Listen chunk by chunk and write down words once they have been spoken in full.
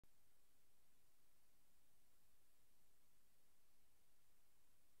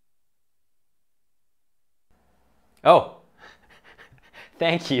Oh,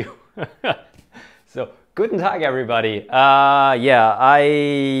 thank you. So, guten Tag, everybody. Yeah,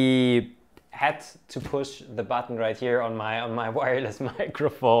 I had to push the button right here on my wireless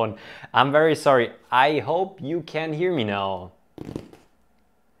microphone. I'm very sorry. I hope you can hear me now.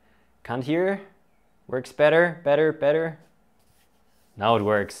 Can't hear? Works better, better. Now it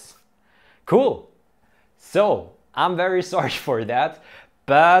works. Cool. So, I'm very sorry for that.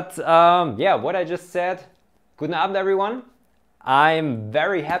 But yeah, what I just said, guten Abend, everyone. I'm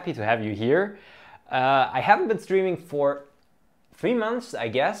very happy to have you here. I haven't been streaming for 3 months, I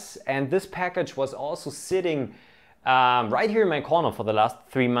guess, and this package was also sitting right here in my corner for the last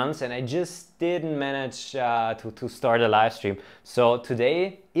 3 months, and I just didn't manage to start a live stream. So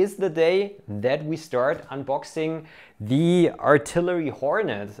today is the day that we start unboxing the Artillery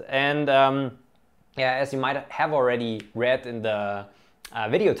Hornet. And yeah, as you might have already read in the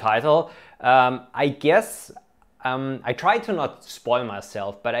video title, I guess I try to not spoil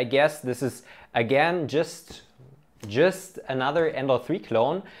myself, but I guess this is again just another Ender-3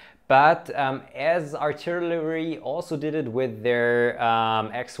 clone. But as Artillery also did it with their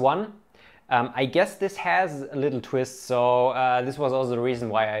X1, I guess this has a little twist. So this was also the reason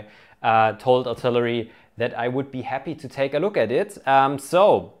why I told Artillery that I would be happy to take a look at it.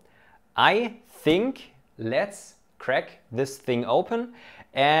 So I think let's crack this thing open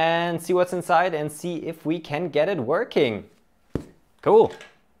and see what's inside and see if we can get it working. Cool.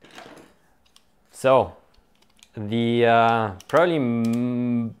 So the probably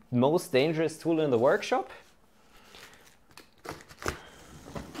most dangerous tool in the workshop.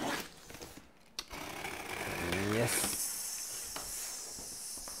 Yes.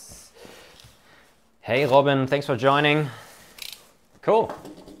 Hey Robin, thanks for joining. Cool.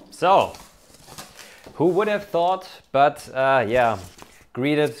 So, who would have thought, but yeah,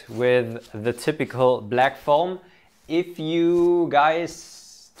 greeted with the typical black foam. If you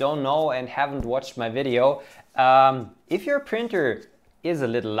guys don't know and haven't watched my video, if your printer is a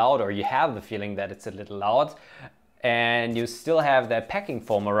little loud, or you have the feeling that it's a little loud, and you still have that packing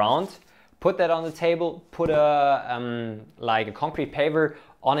foam around, put that on the table, put a like a concrete paver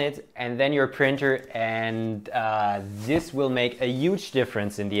on it, and then your printer, and this will make a huge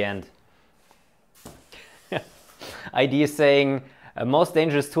difference in the end. ID is saying, most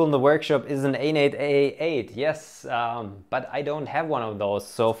dangerous tool in the workshop is an A8A8. Yes, but I don't have one of those.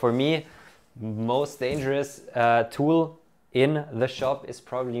 So for me, most dangerous tool in the shop is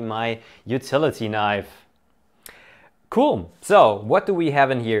probably my utility knife. Cool. So what do we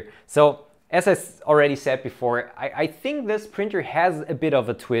have in here? So as I already said before, I think this printer has a bit of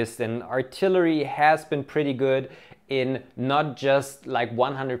a twist, and Artillery has been pretty good in not just like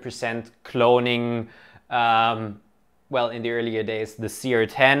 100% cloning, well, in the earlier days, the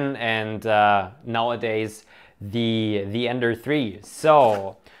CR10, and nowadays the Ender-3.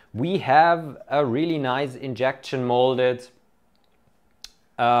 So we have a really nice injection molded,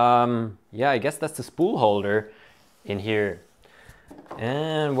 yeah, I guess that's the spool holder in here.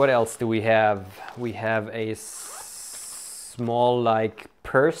 And what else do we have? We have a small like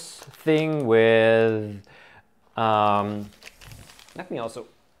purse thing with, let me also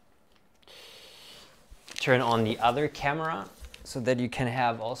turn on the other camera so that you can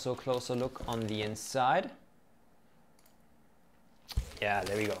have also a closer look on the inside. Yeah,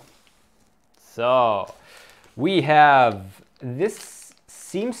 there we go. So we have, this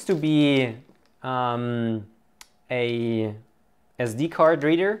seems to be a SD card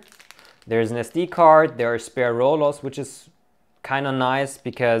reader. There's an SD card, there are spare rollers, which is kind of nice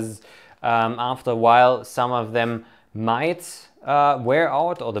because after a while some of them might wear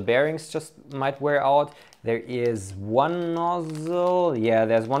out, or the bearings just might wear out. There is one nozzle, yeah,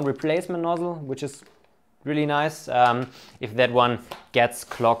 there's one replacement nozzle, which is really nice if that one gets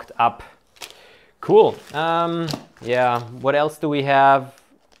clogged up. Cool. Yeah, what else do we have?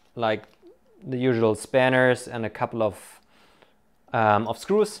 Like the usual spanners and a couple of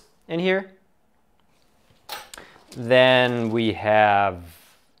screws in here. Then we have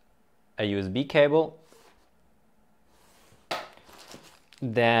a USB cable.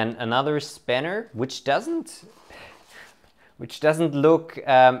 Then another spanner, which doesn't look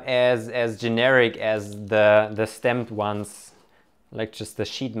as generic as the stamped ones, like just the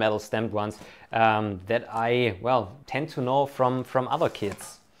sheet metal stamped ones that I, well, tend to know from other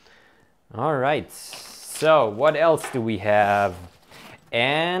kits. All right, so what else do we have?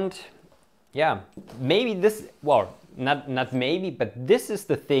 And yeah, maybe this, well, not maybe, but this is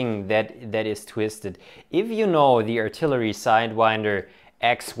the thing that is twisted. If you know the Artillery Sidewinder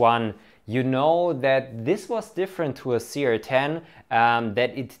X1, you know that this was different to a CR10,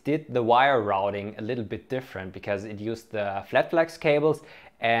 that it did the wire routing a little bit different because it used the flat flex cables,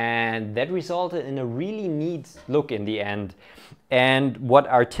 and that resulted in a really neat look in the end. And what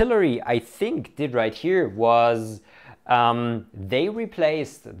Artillery, I think, did right here was they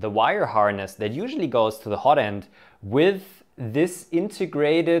replaced the wire harness that usually goes to the hot end with this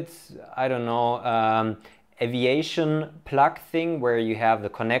integrated, I don't know, aviation plug thing where you have the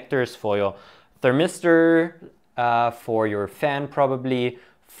connectors for your thermistor, for your fan probably,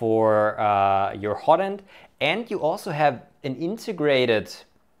 for your hot end, and you also have an integrated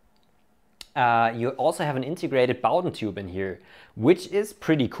Bowden tube in here, which is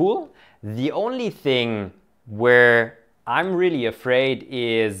pretty cool. The only thing where I'm really afraid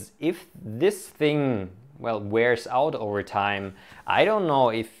is if this thing, well, wears out over time. I don't know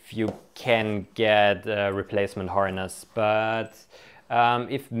if you can get a replacement harness, but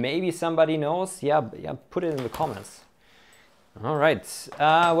if maybe somebody knows, yeah, put it in the comments. All right,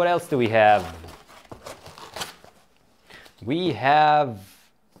 what else do we have? We have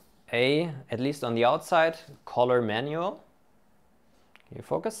at least on the outside, color manual. Can you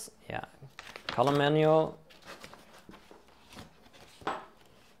focus? Yeah, color manual.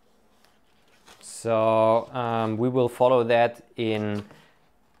 So we will follow that in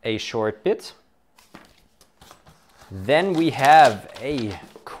a short bit. Then we have a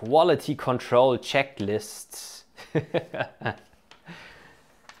quality control checklist.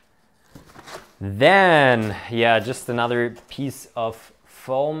 Then, yeah, just another piece of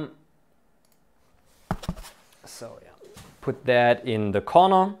foam. So yeah, put that in the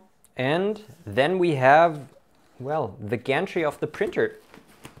corner. And then we have, well, the gantry of the printer.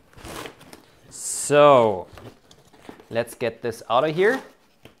 So let's get this out of here.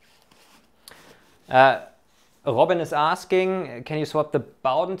 Robin is asking, can you swap the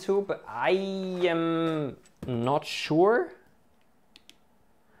Bowden tube? I am not sure.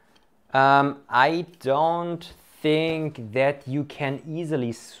 I don't think that you can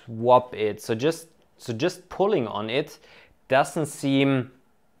easily swap it. So just pulling on it doesn't seem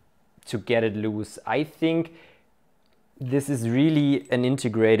to get it loose. I think this is really an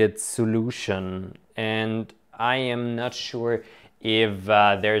integrated solution, and I am not sure if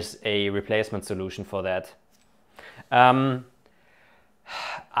there's a replacement solution for that. To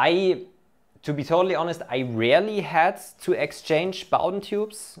be totally honest, I rarely had to exchange Bowden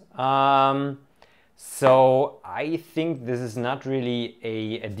tubes. So I think this is not really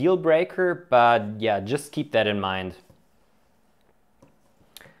a deal breaker, but yeah, just keep that in mind.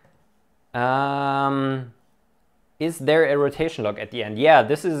 Is there a rotation lock at the end? Yeah,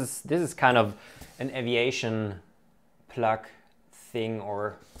 this is kind of an aviation plug thing,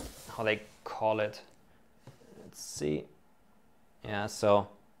 or how they call it. Let's see. Yeah, so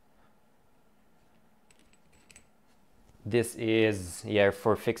this is, yeah,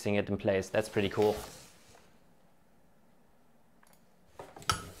 for fixing it in place. That's pretty cool.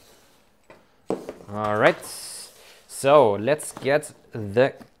 All right, so let's get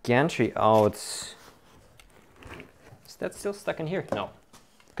the gantry out. Is that still stuck in here? No.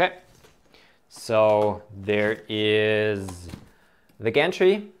 Okay. So there is the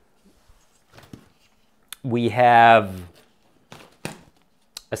gantry. We have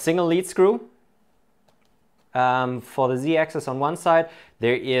a single lead screw for the Z-axis on one side.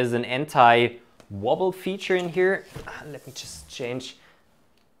 There is an anti-wobble feature in here. Let me just change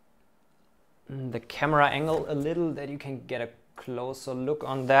the camera angle a little that you can get a closer look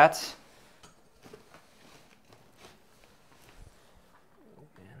on that.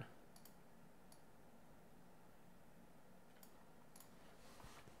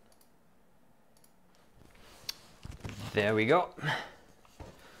 There we go.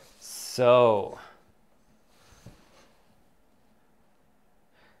 So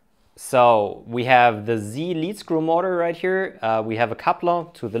we have the Z lead screw motor right here. We have a coupler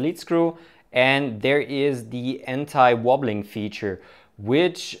to the lead screw, and there is the anti-wobbling feature,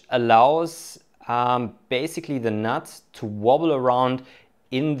 which allows basically the nut to wobble around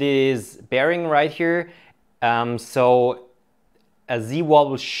in this bearing right here. So a Z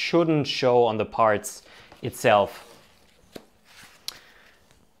wobble shouldn't show on the parts itself.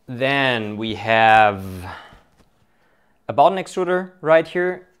 Then we have a Bowden extruder right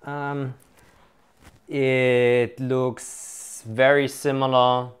here. It looks very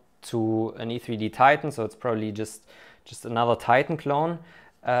similar to an E3D Titan, so it's probably just another Titan clone.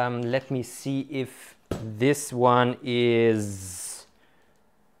 Let me see if this one is...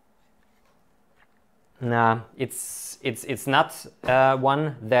 Nah, it's not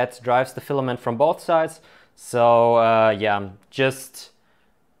one that drives the filament from both sides. So yeah, just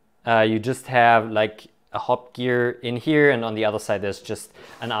You just have like a hop gear in here, and on the other side there's just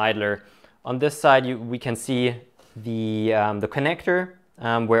an idler. On this side we can see the connector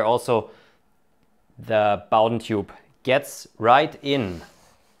where also the Bowden tube gets right in.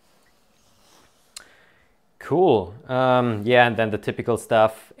 Cool. Yeah, and then the typical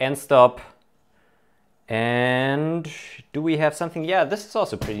stuff, end stop. And do we have something? Yeah, this is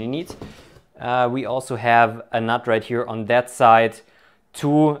also pretty neat. We also have a nut right here on that side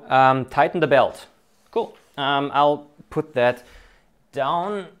to tighten the belt. Cool. I'll put that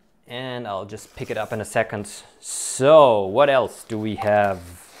down and I'll just pick it up in a second. So what else do we have?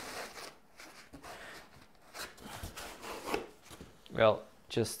 Well,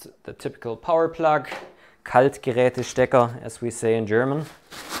 just the typical power plug, Kaltgerätestecker, as we say in German.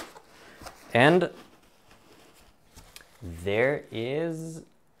 And there is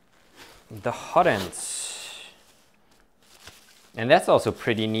the hot end. And that's also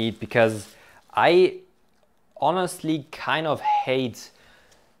pretty neat because I honestly kind of hate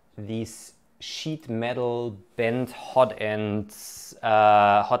these sheet metal bent hot end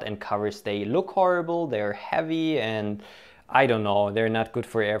covers. They look horrible, they're heavy, and I don't know, they're not good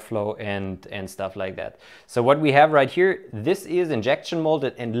for airflow and stuff like that. So what we have right here, this is injection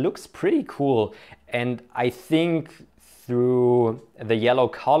molded and looks pretty cool. And I think through the yellow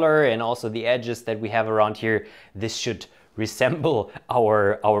color and also the edges that we have around here, this should resemble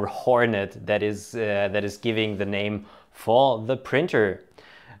our Hornet that is giving the name for the printer.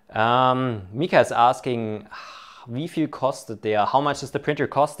 Mika is asking, wie viel kostet der? How much is the printer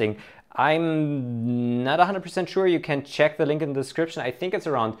costing? I'm not 100% sure. You can check the link in the description. I think it's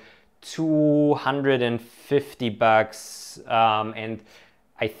around 250 bucks. And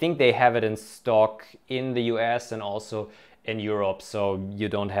I think they have it in stock in the US and also in Europe. So you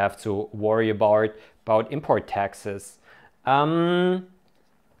don't have to worry about import taxes. What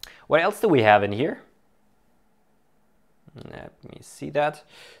else do we have in here? Let me see that.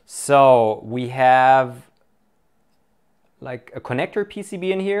 So we have like a connector PCB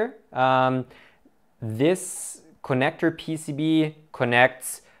in here. This connector PCB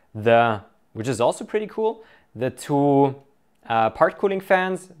connects which is also pretty cool, the two part cooling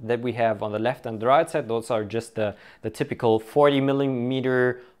fans that we have on the left and the right side. Those are just the typical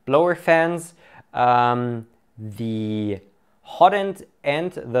 40mm blower fans. The hot end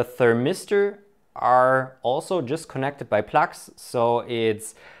and the thermistor are also just connected by plugs, so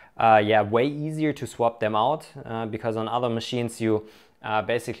it's yeah, way easier to swap them out because on other machines you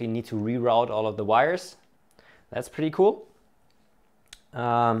basically need to reroute all of the wires. That's pretty cool.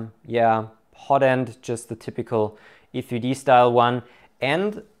 Yeah, hot end, just the typical E3D style one.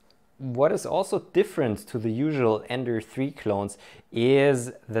 And what is also different to the usual Ender-3 clones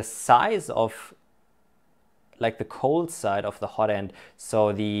is the size of like the cold side of the hot end.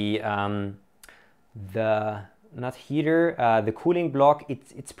 So the not heater, the cooling block,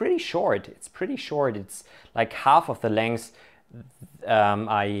 it's pretty short. It's pretty short. It's like half of the length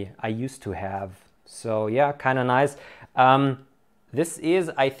I used to have. So yeah, kind of nice. This is,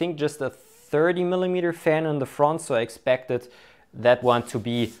 I think, just a 30mm fan in the front, so I expected that one to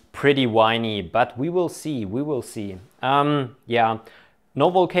be pretty whiny, but we will see. We will see. Yeah, no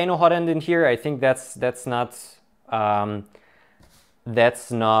volcano hot end in here. I think that's not the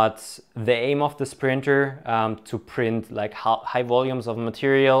aim of this printer, to print like high volumes of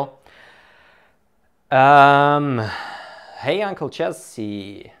material. Hey, Uncle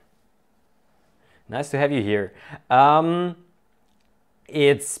Chelsea. Nice to have you here.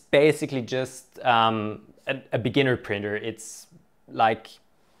 It's basically just a beginner printer. It's like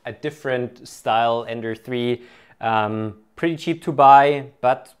a different style Ender-3. Pretty cheap to buy,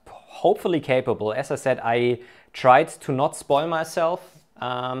 but hopefully capable. As I said, I tried to not spoil myself,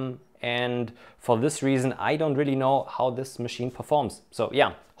 and for this reason I don't really know how this machine performs. So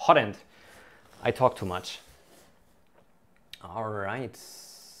yeah, hot end. I talk too much. All right,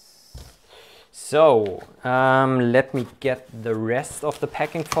 so let me get the rest of the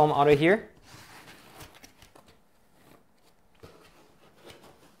packing foam out of here.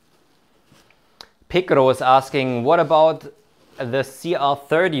 Picro is asking, what about the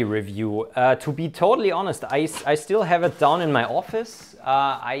CR30 review? To be totally honest, I still have it down in my office.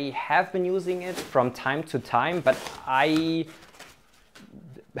 I have been using it from time to time, but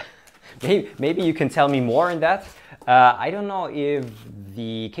maybe you can tell me more on that. I don't know if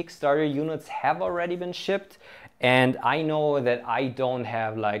the Kickstarter units have already been shipped, and I know that I don't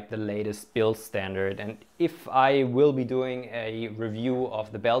have like the latest build standard, and if I will be doing a review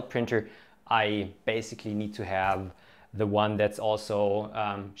of the belt printer, I basically need to have the one that's also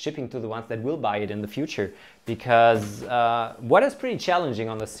shipping to the ones that will buy it in the future. Because what is pretty challenging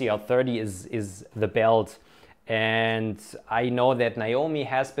on the CL30 is the belt. And I know that Naomi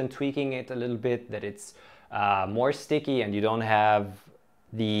has been tweaking it a little bit, that it's more sticky and you don't have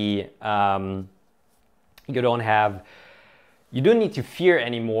the you don't need to fear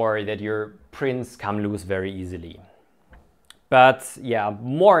anymore that your prints come loose very easily. But yeah,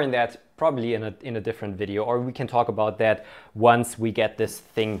 more in that probably in a different video, or we can talk about that once we get this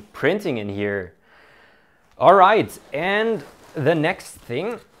thing printing in here. All right, and the next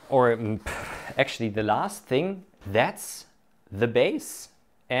thing, or actually the last thing, that's the base.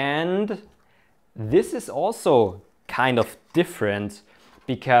 And this is also kind of different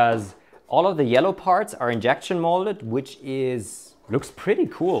because all of the yellow parts are injection molded, which looks pretty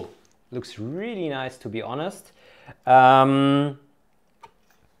cool. Looks really nice, to be honest.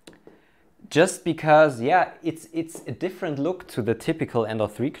 Just because, yeah, it's a different look to the typical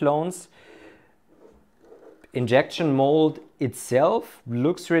Ender-3 clones. Injection mold itself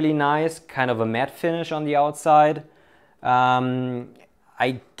looks really nice, kind of a matte finish on the outside.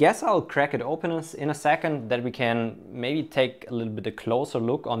 I guess I'll crack it open in a second, that we can maybe take a little bit a closer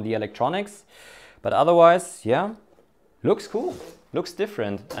look on the electronics. But otherwise, yeah, looks cool, looks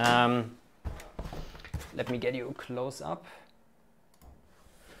different. Let me get you a close up.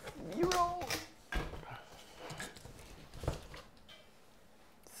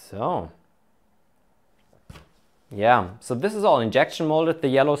 So, yeah, so this is all injection molded, the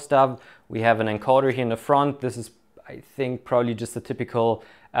yellow stuff. We have an encoder here in the front. This is, I think, probably just a typical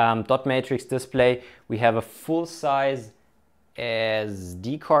dot matrix display. We have a full-size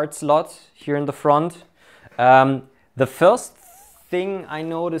SD card slot here in the front. The first thing I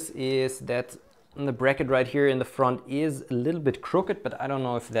notice is that the bracket right here in the front is a little bit crooked, but I don't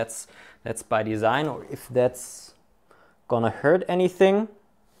know if that's by design or if that's gonna hurt anything.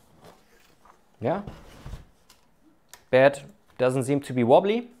 Yeah, bed doesn't seem to be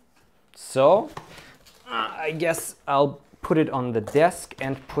wobbly, so I guess I'll put it on the desk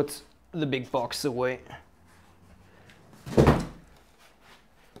and put the big box away.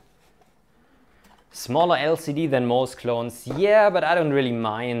 Smaller LCD than most clones, yeah, but I don't really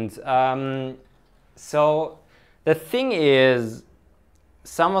mind. So the thing is,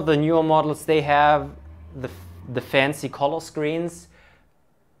 some of the newer models, they have the fancy color screens,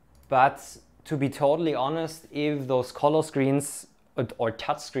 but to be totally honest, if those color screens or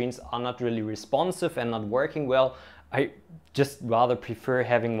touch screens are not really responsive and not working well, I just rather prefer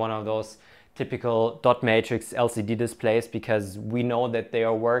having one of those typical dot matrix LCD displays, because we know that they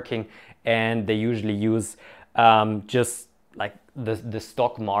are working and they usually use just like the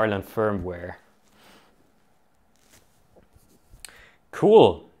stock Marlin firmware.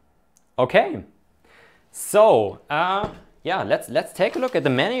 Cool. Okay. So yeah, let's take a look at the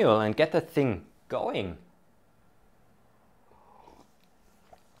manual and get the thing going.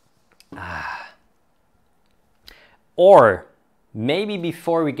 Or maybe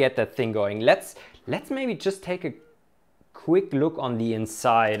before we get that thing going, let's maybe just take a quick look on the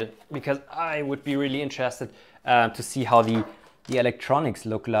inside, because I would be really interested to see how the electronics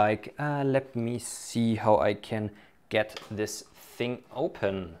look like. Let me see how I can get this thing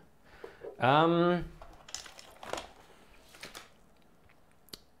open.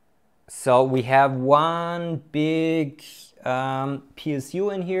 So we have one big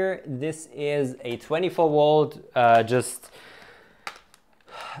PSU in here. This is a 24 volt, just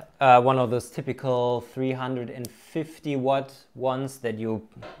one of those typical 350 watt ones that you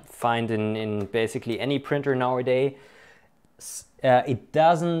find in basically any printer nowadays. It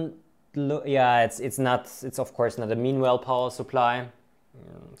doesn't look, yeah, it's of course not a Meanwell power supply,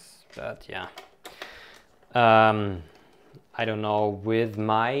 but yeah, I don't know, with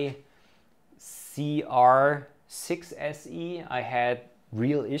my CR6SE I had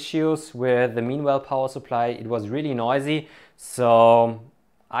real issues with the Meanwell power supply. It was really noisy, so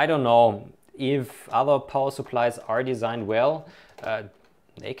I don't know if other power supplies are designed well.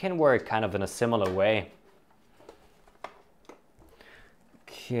 They can work kind of in a similar way.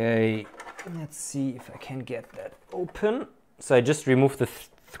 Okay, let's see if I can get that open. So I just removed the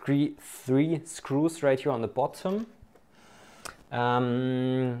three screws right here on the bottom.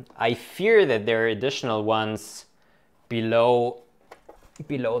 I fear that there are additional ones below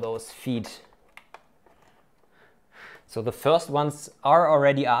those feet. So the first ones are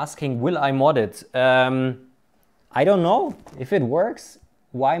already asking, will I mod it? I don't know if it works.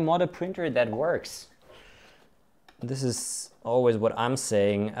 Why mod a printer that works? This is always what I'm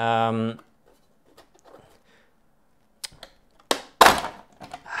saying.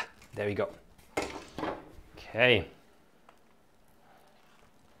 There we go. Okay.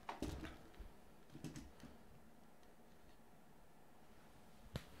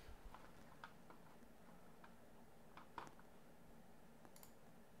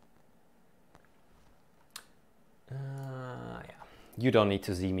 you don't need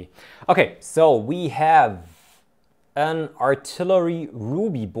to see me. Okay, so we have an Artillery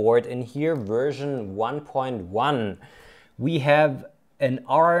Ruby board in here, version 1.1. We have an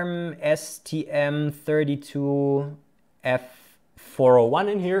ARM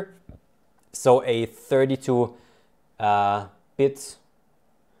STM32F401 in here, so a 32-bit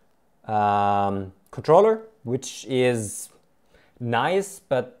controller, which is nice,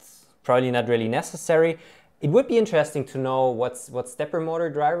 but probably not really necessary. It would be interesting to know what stepper motor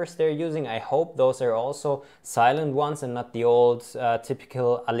drivers they're using. I hope those are also silent ones and not the old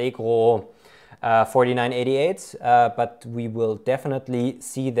typical Allegro 4988, but we will definitely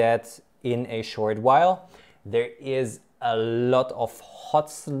see that in a short while. There is a lot of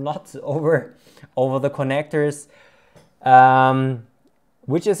hot slots over the connectors,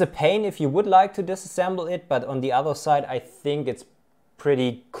 which is a pain if you would like to disassemble it, but on the other side, I think it's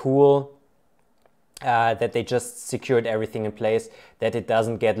pretty cool that they just secured everything in place, that it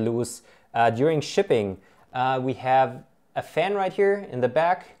doesn't get loose. During shipping, we have a fan right here in the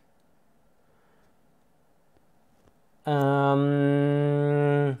back.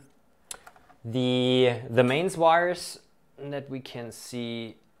 The mains wires that we can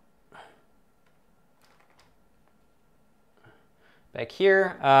see back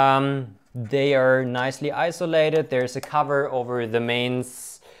here, they are nicely isolated. There's a cover over the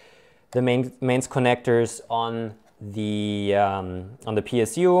mains connectors on the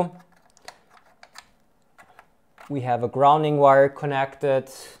PSU. We have a grounding wire connected.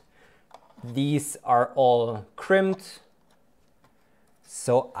 These are all crimped,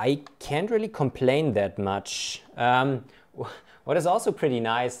 so I can't really complain that much. What is also pretty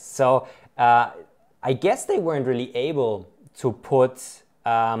nice, so I guess they weren't really able to put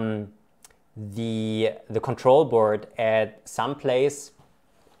the control board at some place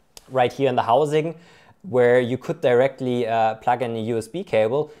right here in the housing where you could directly plug in a USB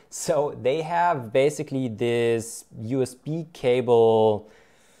cable. So they have basically this USB cable,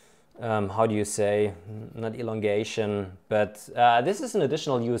 how do you say, not elongation, but this is an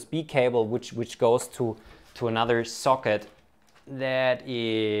additional USB cable which goes to another socket that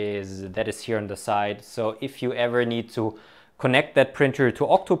is here on the side. So if you ever need to connect that printer to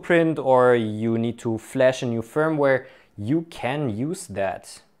Octoprint, or you need to flash a new firmware, you can use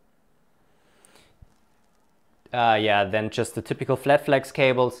that. Yeah, then just the typical flat flex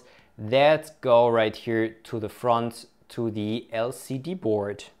cables that go right here to the front to the LCD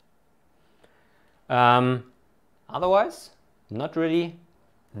board. Otherwise, not really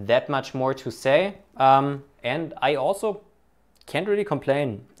that much more to say. And I also can't really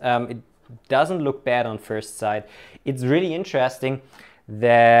complain. It doesn't look bad on first sight. It's really interesting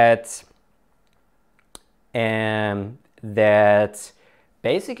that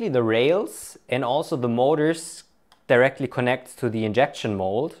basically the rails and also the motors directly connect to the injection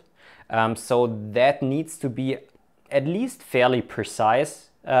mold. So that needs to be at least fairly precise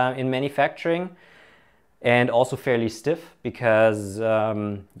in manufacturing, and also fairly stiff, because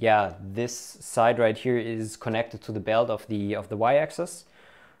yeah, this side right here is connected to the belt of the y-axis.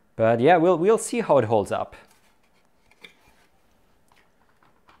 But yeah, we'll see how it holds up.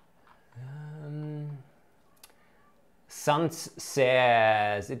 Sans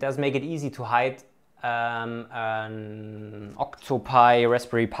says it does make it easy to hide an Octopi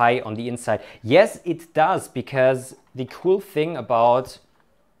Raspberry Pi on the inside. Yes, it does, because the cool thing about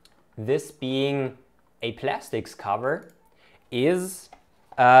this being a plastics cover is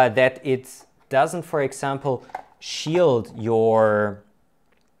that it doesn't, for example, shield your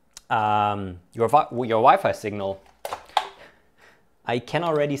Wi-Fi signal. I can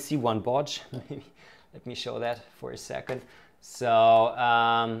already see one bodge. Maybe let me show that for a second. So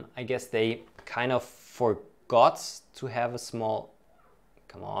I guess they kind of forgot to have a small,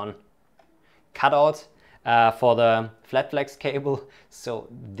 come on, cutout for the flat flex cable. So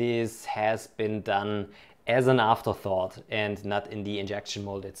this has been done as an afterthought and not in the injection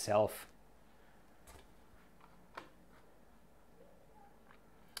mold itself.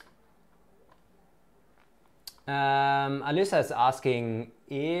 Alyssa is asking,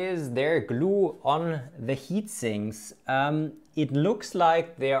 is there glue on the heat sinks? It looks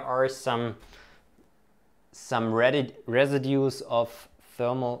like there are some residues of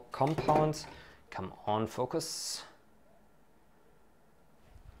thermal compounds. Come on, focus.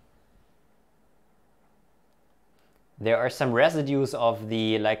 There are some residues of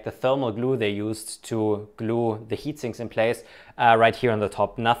the thermal glue they used to glue the heat sinks in place right here on the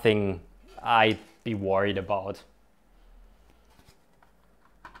top. Nothing I'd be worried about.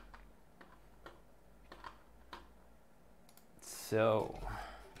 So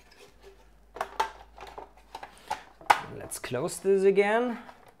let's close this again.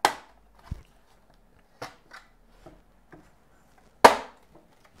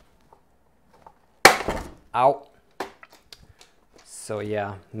 Ow. So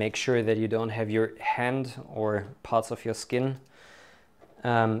yeah, make sure that you don't have your hand or parts of your skin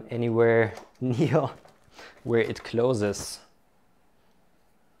anywhere near where it closes.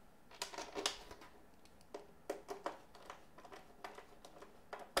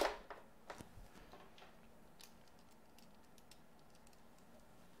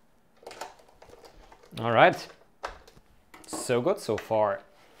 All right, so good so far.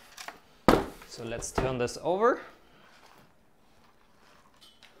 So let's turn this over.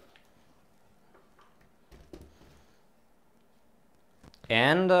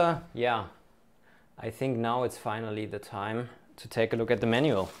 And yeah, I think now it's finally the time to take a look at the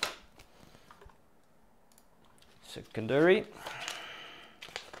manual. Secondary.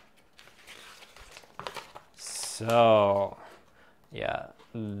 So yeah,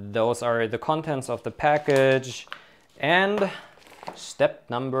 those are the contents of the package. And step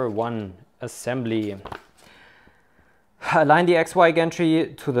number 1, assembly. Align the XY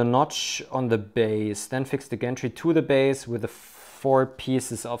gantry to the notch on the base, then fix the gantry to the base with the 4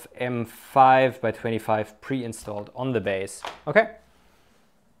 pieces of M5 by 25 pre-installed on the base. Okay.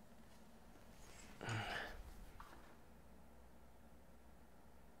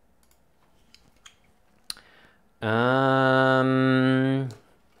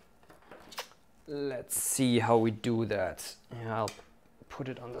 Let's see how we do that. Yeah, I'll put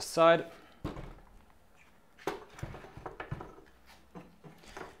it on the side.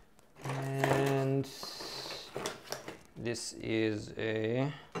 And this is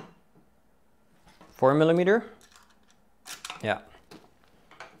a 4mm. Yeah.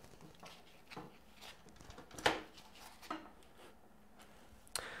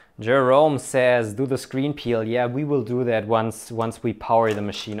 Jerome says, do the screen peel. Yeah, we will do that once we power the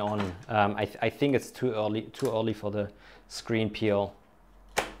machine on. I think it's too early for the screen peel.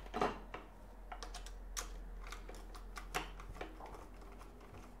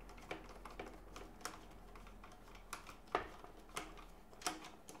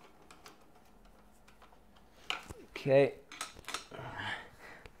 Okay,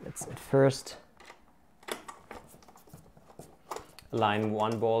 let's at first align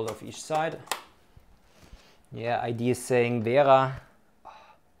 1 bolt of each side. Yeah, ID is saying Vera. Oh,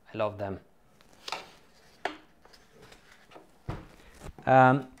 I love them.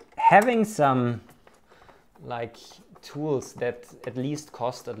 Having some like tools that at least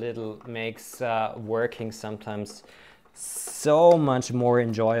cost a little makes working sometimes so much more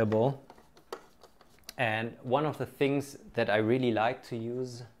enjoyable. And one of the things that I really like to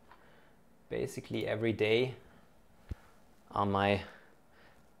use basically every day are my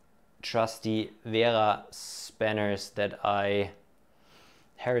trusty Vera spanners that I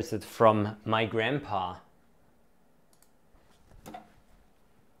inherited from my grandpa.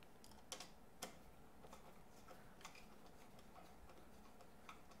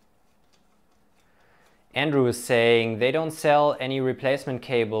 Andrew is saying they don't sell any replacement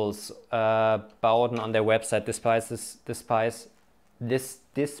cables, Bowden, on their website, despite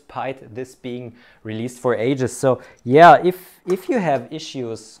this being released for ages. So yeah, if you have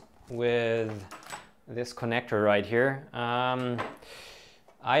issues with this connector right here,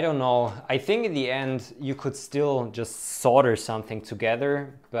 I don't know. I think in the end you could still just solder something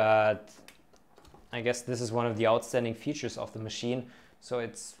together, but I guess this is one of the outstanding features of the machine. So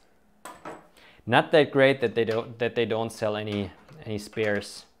it's not that great that they don't sell any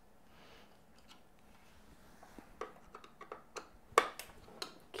spares.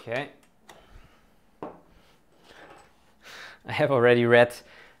 Okay. I have already read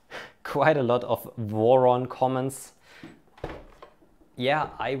quite a lot of Voron comments. Yeah,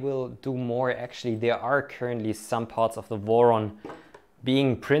 I will do more. Actually, there are currently some parts of the Voron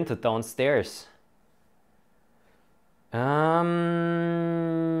being printed downstairs.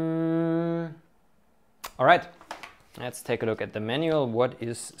 All right, let's take a look at the manual. What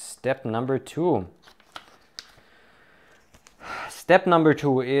is step number 2? Step number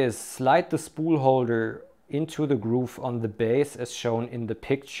 2 is slide the spool holder into the groove on the base as shown in the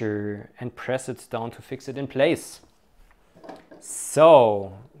picture and press it down to fix it in place.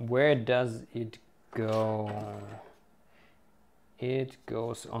 So, where does it go? It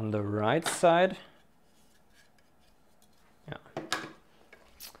goes on the right side. Yeah.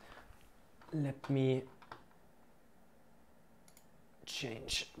 Let me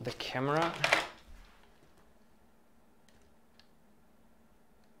change the camera.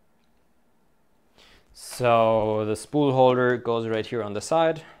 So the spool holder goes right here on the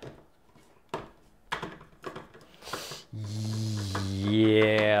side.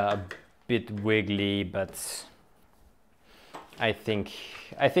 Yeah, a bit wiggly, but I think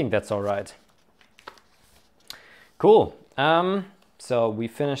that's all right. Cool. So we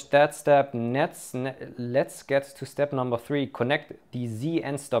finished that step. Let's get to step number 3. Connect the Z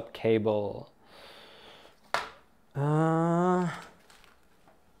end stop cable. And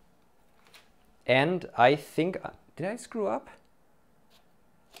I think, did I screw up?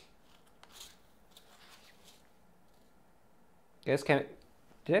 Guys,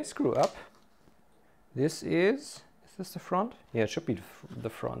 did I screw up? Is this the front? Yeah, it should be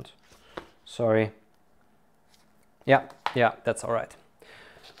the front. Sorry. Yeah, that's all right.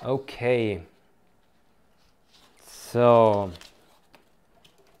 Okay. So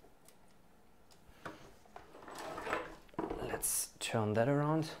let's turn that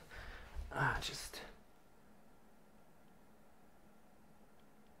around.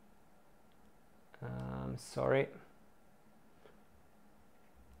 Sorry.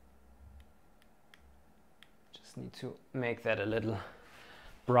 Just need to make that a little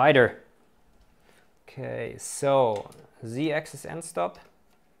brighter. Okay, so Z-axis end stop.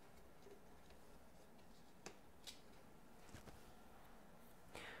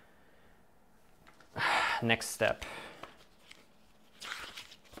 Next step.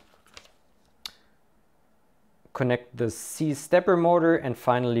 Connect the C stepper motor and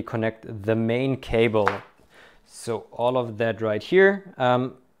finally connect the main cable. So all of that right here.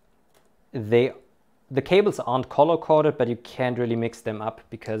 The cables aren't color coded, but you can't really mix them up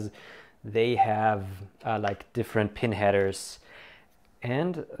because they have like different pin headers.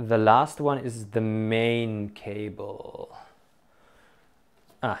 And the last one is the main cable.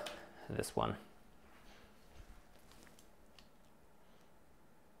 This one.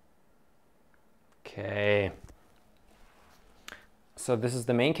 Okay. So this is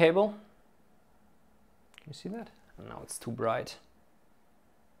the main cable. Can you see that? No, it's too bright.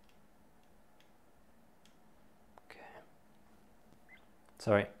 Okay.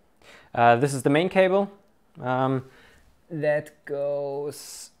 Sorry. This is the main cable. That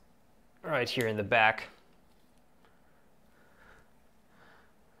goes right here in the back.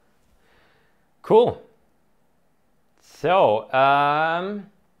 Cool. So,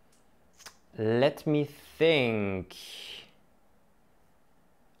 let me think.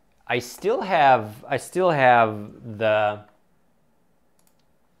 I still have the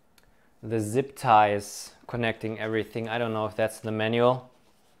zip ties connecting everything. I don't know if that's the manual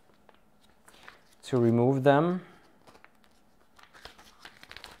to remove them.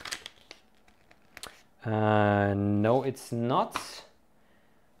 No, it's not.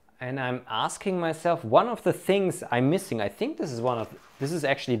 And I'm asking myself, one of the things I'm missing, I think this is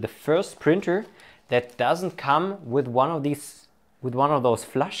actually the first printer that doesn't come with one of those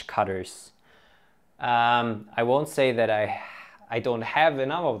flush cutters. I won't say that I don't have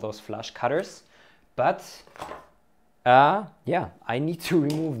enough of those flush cutters, but yeah, I need to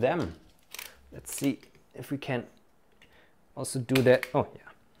remove them. Let's see if we can also do that. Oh yeah,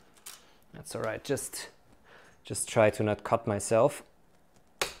 that's all right. Just try to not cut myself.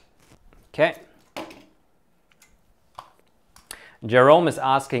 Okay. Jerome is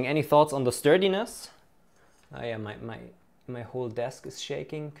asking, any thoughts on the sturdiness? Oh yeah, my whole desk is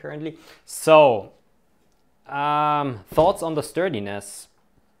shaking currently. So, thoughts on the sturdiness.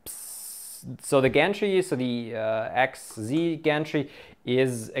 So the gantry, so the XZ gantry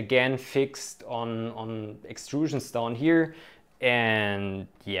is again fixed on extrusions down here, and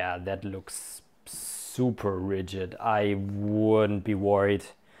yeah, that looks super rigid. I wouldn't be worried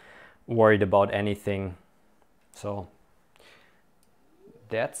about anything. So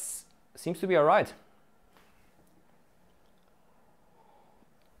that seems to be all right.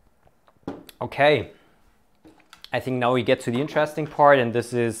 Okay, I think now we get to the interesting part, and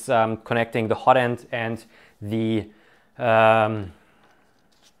this is connecting the hot end and the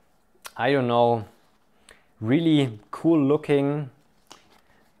I don't know, really cool looking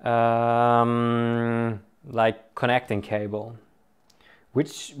like connecting cable,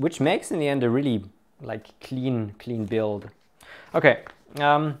 which makes in the end a really like clean build. Okay,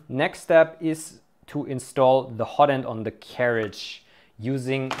 next step is to install the hot end on the carriage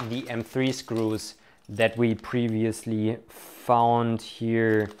using the M3 screws that we previously found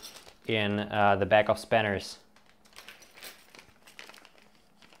here in the back of spanners.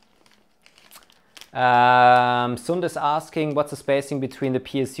 Sund is asking, what's the spacing between the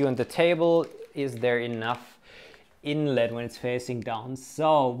PSU and the table? Is there enough inlet when it's facing down?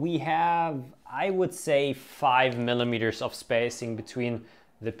 So we have, I would say, 5 millimeters of spacing between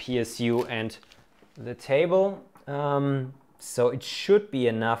the PSU and the table. So it should be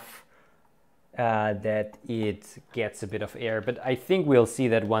enough that it gets a bit of air. But I think we'll see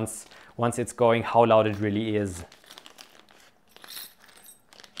that once it's going, how loud it really is.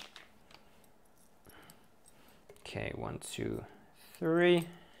 Okay, 1, 2, 3.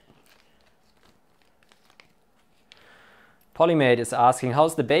 Polymate is asking,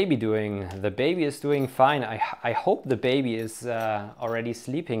 how's the baby doing? The baby is doing fine. I hope the baby is already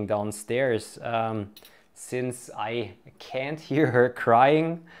sleeping downstairs. Since I can't hear her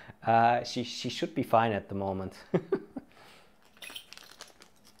crying, she should be fine at the moment.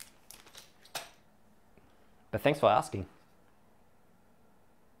 But thanks for asking.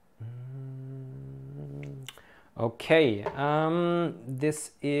 Okay,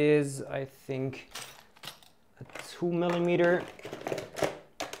 this is, I think, a 2mm.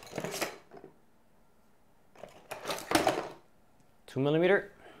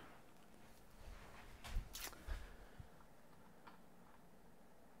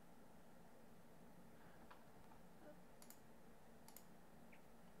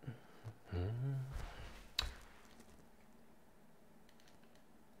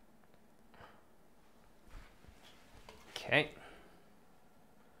 Okay.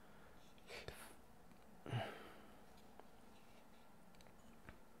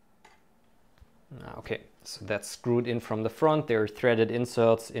 Okay, so that's screwed in from the front. There are threaded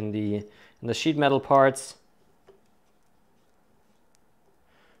inserts in the sheet metal parts.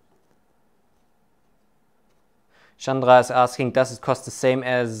 Chandra is asking, does it cost the same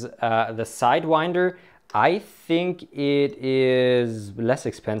as the Sidewinder? I think it is less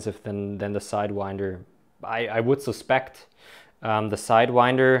expensive than the Sidewinder. I would suspect the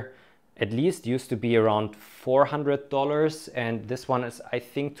Sidewinder at least used to be around $400, and this one is, I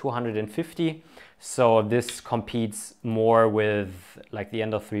think, $250. So this competes more with like the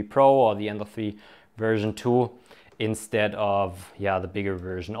Ender-3 Pro or the Ender-3 version 2 instead of, yeah, the bigger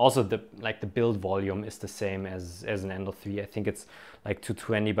version. Also, the build volume is the same as an Ender-3. I think it's like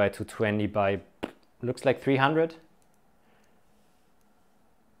 220 by 220 by, looks like 300.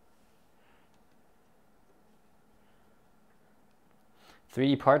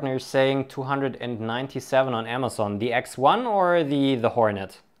 "3D Partner is saying 297 on Amazon. The X1 or the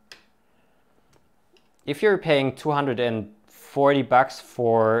Hornet? If you're paying 240 bucks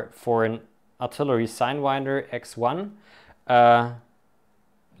for an Artillery Sidewinder X1,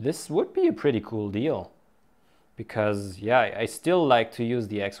 this would be a pretty cool deal. Because, yeah, I still like to use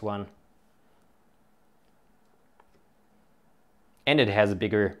the X1. And it has a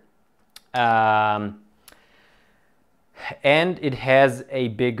bigger...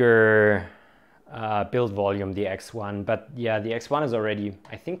 build volume, the X1. But yeah, the X1 is already,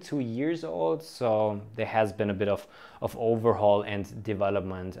 I think, 2 years old, so there has been a bit of overhaul and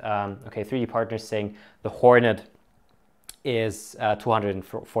development. Okay, 3D Partner saying the Hornet is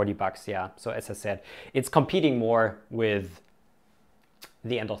 240 bucks. Yeah, so as I said, it's competing more with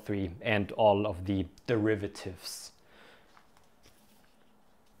the Ender-3 and all of the derivatives.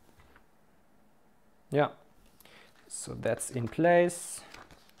 Yeah. So that's in place.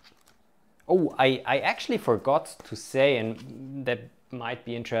 Oh, I actually forgot to say, and that might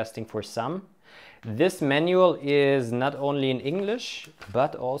be interesting for some. This manual is not only in English,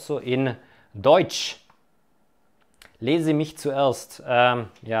 but also in Deutsch. Lese mich zuerst.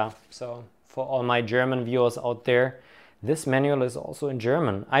 Yeah, so for all my German viewers out there, this manual is also in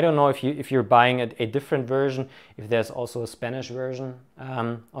German. I don't know if you're buying a different version, if there's also a Spanish version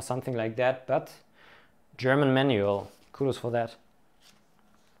or something like that, but German manual. Kudos for that.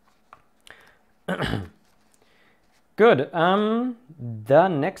 Good. The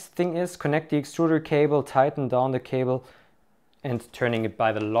next thing is connect the extruder cable, tighten down the cable, and turning it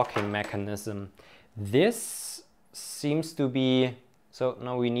by the locking mechanism. This seems to be... So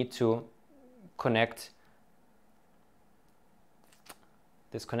now we need to connect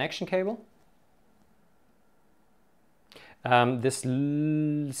this connection cable. This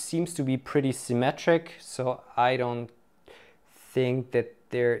seems to be pretty symmetric, so I don't think that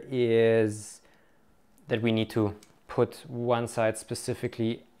we need to put one side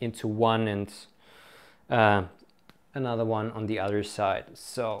specifically into one and another one on the other side.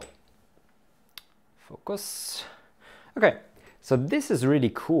 So focus. Okay, so this is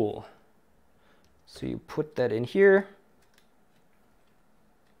really cool. So you put that in here.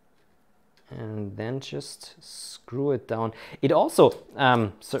 And then just screw it down. It also,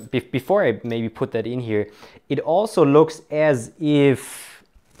 so before I maybe put that in here, it also looks as if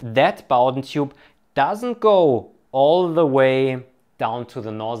that Bowden tube doesn't go all the way down to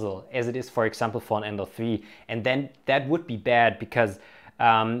the nozzle, as it is, for example, for an Ender-3. And then that would be bad, because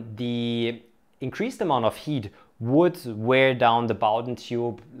the increased amount of heat would wear down the Bowden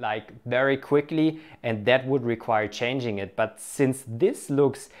tube like very quickly, and that would require changing it. But since this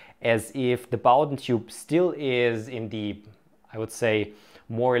looks as if the Bowden tube still is in the, I would say,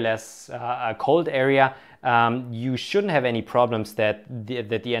 more or less a cold area, you shouldn't have any problems that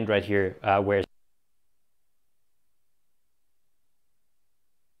the end right here wears.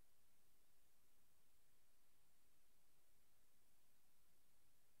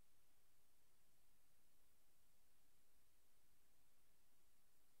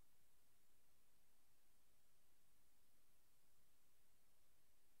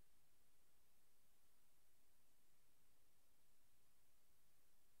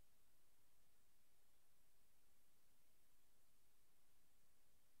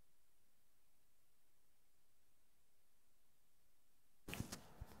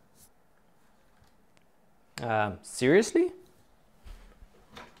 Seriously?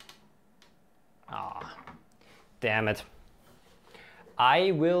 Ah, damn it.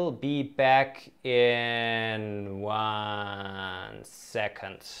 I will be back in 1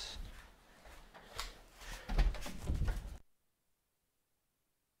 second.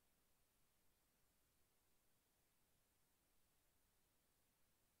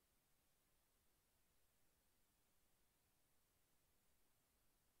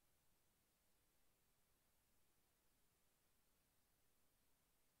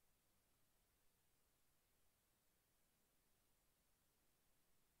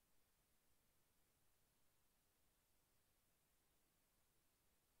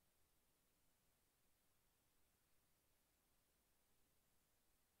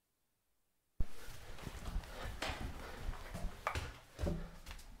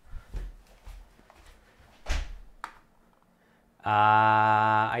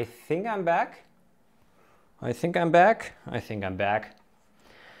 I think I'm back. I think I'm back.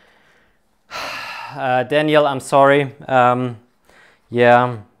 Daniel, I'm sorry.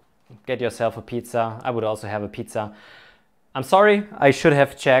 Yeah, get yourself a pizza. I would also have a pizza. I'm sorry, I should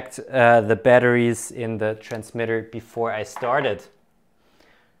have checked the batteries in the transmitter before I started.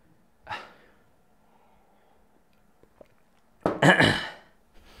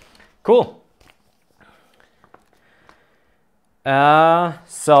 Cool.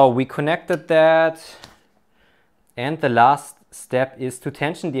 So we connected that, and the last step is to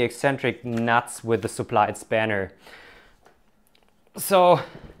tension the eccentric nuts with the supplied spanner. So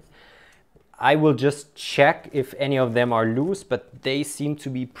I will just check if any of them are loose, but they seem to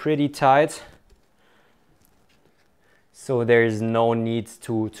be pretty tight. So there is no need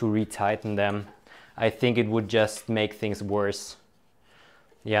to retighten them. I think it would just make things worse.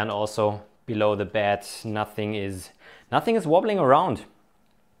 Yeah, and also below the bed, nothing is wobbling around.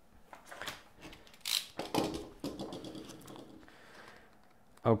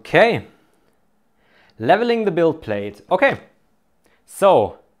 Okay, leveling the build plate. Okay,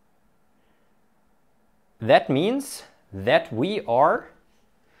 so that means that we are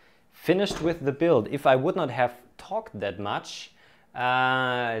finished with the build. If I would not have talked that much,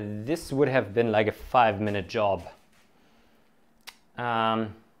 this would have been like a 5-minute job.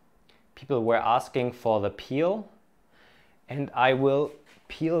 People were asking for the peel, and I will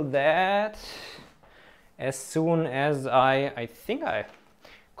peel that as soon as I think I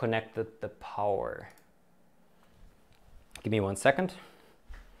connected the power. Give me 1 second.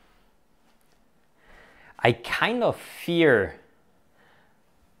 I kind of fear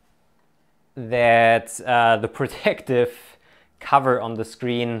that the protective cover on the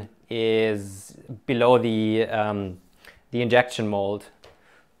screen is below the injection mold.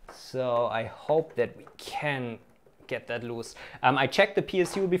 So I hope that we can get that loose. I checked the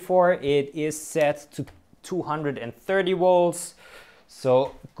PSU before. It is set to 230 volts.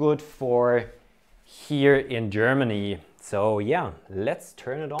 So good for here in Germany. So yeah, let's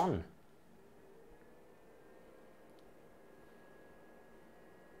turn it on.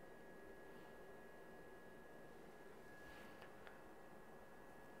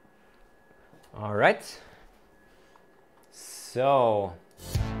 All right. So,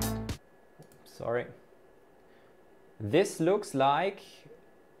 sorry. This looks like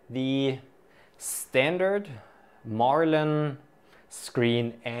the standard Marlin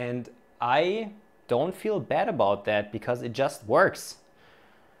screen, and I don't feel bad about that because it just works.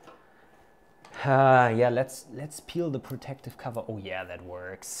 Yeah, let's peel the protective cover. Oh yeah, that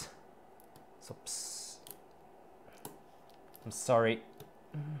works. So, I'm sorry.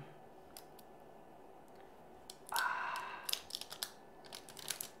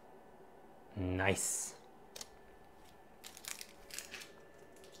 Nice.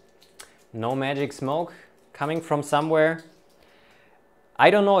 No magic smoke coming from somewhere.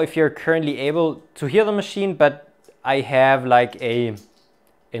 I don't know if you're currently able to hear the machine, but I have like an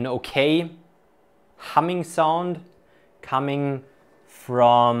okay humming sound coming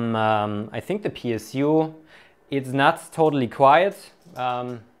from, I think, the PSU. It's not totally quiet.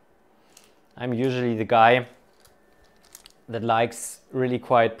 I'm usually the guy that likes really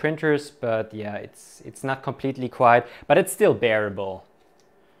quiet printers, but yeah, it's not completely quiet, but it's still bearable.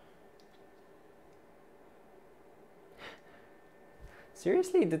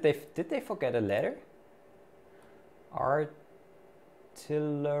 Seriously, did they forget a letter?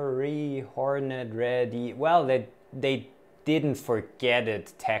 Artillery Hornet ready. Well, they didn't forget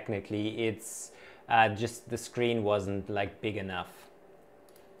it technically. It's just the screen wasn't like big enough.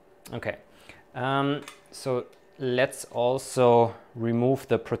 Okay, so let's also remove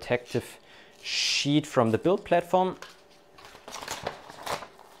the protective sheet from the build platform.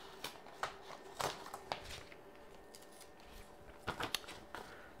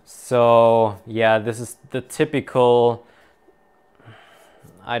 So yeah, this is the typical,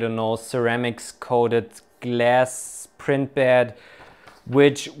 I don't know, ceramics coated glass print bed,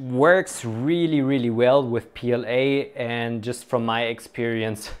 which works really, really well with PLA, and just from my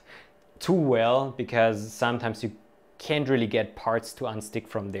experience, too well, because sometimes you can't really get parts to unstick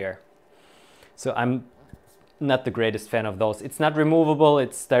from there. So I'm not the greatest fan of those. It's not removable,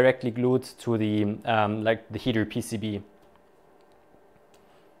 it's directly glued to the like the heater PCB.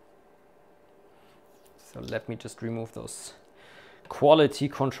 So let me just remove those quality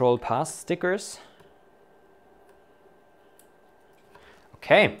control pass stickers.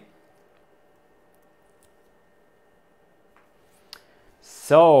 Okay.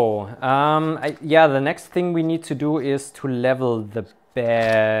 So, yeah, the next thing we need to do is to level the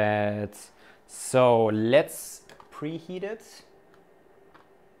bed. So let's preheat it.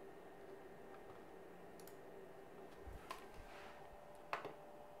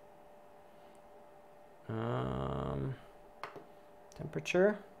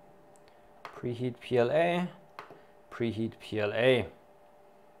 Temperature, preheat PLA, preheat PLA.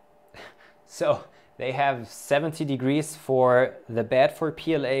 So they have 70 degrees for the bed for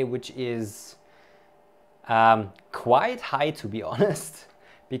PLA, which is quite high, to be honest,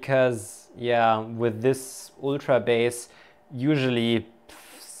 because yeah, with this ultra base, usually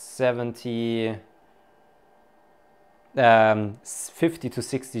 50 to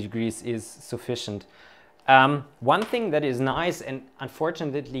 60 degrees is sufficient. One thing that is nice, and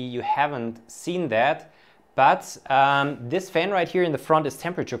unfortunately you haven't seen that, but this fan right here in the front is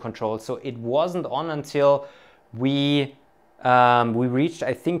temperature controlled, so it wasn't on until we reached,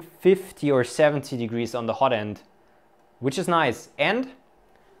 I think, 50 or 70 degrees on the hot end, which is nice. And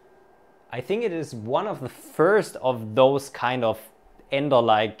I think it is one of the first of those kind of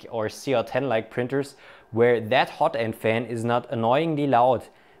Ender-like or CR10-like printers where that hot end fan is not annoyingly loud.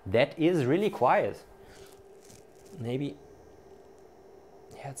 That is really quiet. Maybe,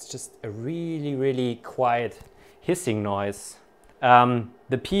 yeah, it's just a really, really quiet hissing noise. The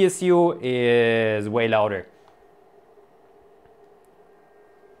PSU is way louder.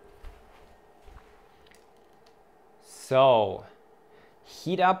 So,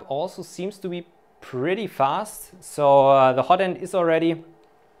 heat up also seems to be pretty fast. So the hot end is already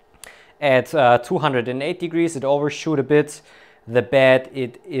at 208 degrees. It overshoot a bit. The bed,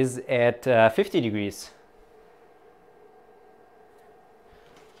 it is at 50 degrees.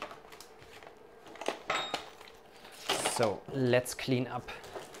 So let's clean up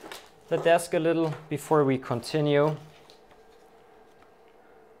the desk a little before we continue.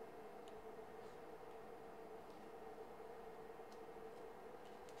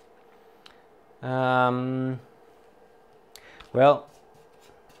 Well,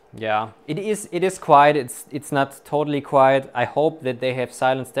 yeah, it is quiet. It's not totally quiet. I hope that they have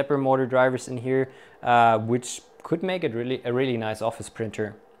silent stepper motor drivers in here, which could make it a really nice office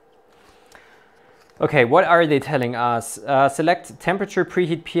printer. Okay, what are they telling us? Select temperature,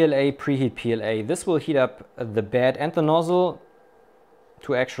 preheat PLA, preheat PLA. This will heat up the bed and the nozzle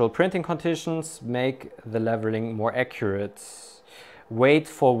to actual printing conditions, make the leveling more accurate. Wait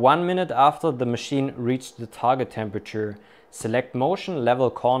for 1 minute after the machine reached the target temperature. Select motion, level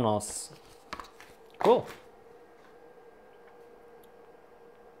corners. Cool.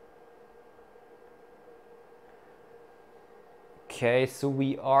 Okay, so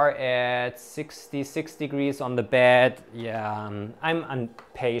we are at 66 degrees on the bed. Yeah, I'm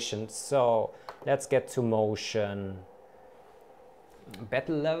impatient, so let's get to motion. Bed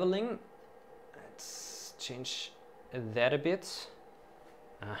leveling. Let's change that a bit.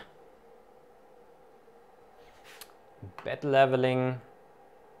 Bed leveling.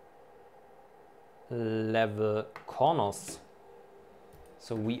 Level corners.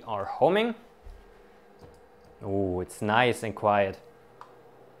 So we are homing. Oh, it's nice and quiet.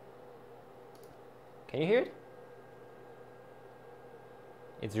 Can you hear it?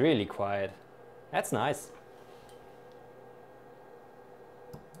 It's really quiet. That's nice.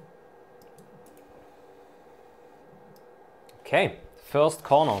 Okay, first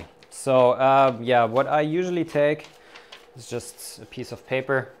corner. So yeah, what I usually take is just a piece of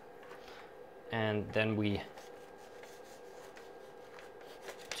paper, and then we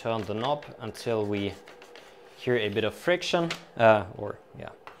turn the knob until we hear a bit of friction,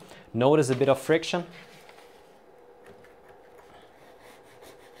 notice a bit of friction.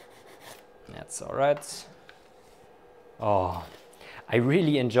 That's all right. Oh, I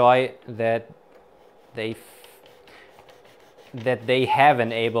really enjoy that they have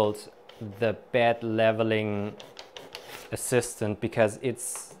enabled the bed leveling assistant, because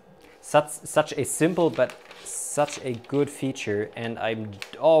it's such a simple but such a good feature, and I'm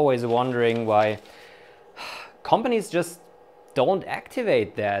always wondering why companies just don't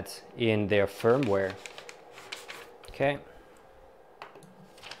activate that in their firmware. Okay.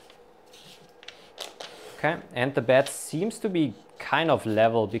 Okay, and the bed seems to be kind of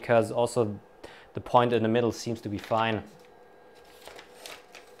level, because also the point in the middle seems to be fine.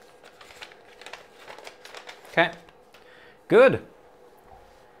 Okay, good.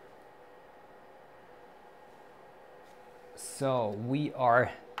 So we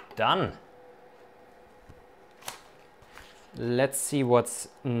are done. Let's see what's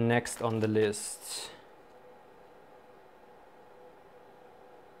next on the list.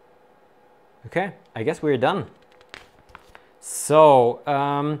 Okay, I guess we're done. So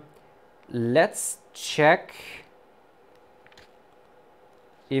let's check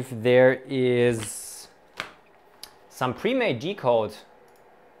if there is some pre-made G-code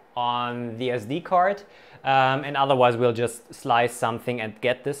on the SD card, and otherwise we'll just slice something and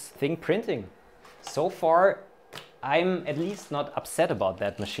get this thing printing. So far, I'm at least not upset about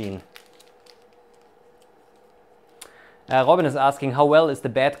that machine. Robin is asking, how well is the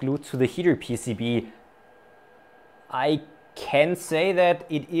bed glued to the heater PCB? I can say that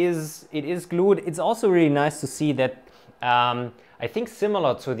it is glued. It's also really nice to see that, I think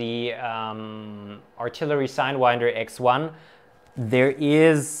similar to the Artillery Sidewinder X1, there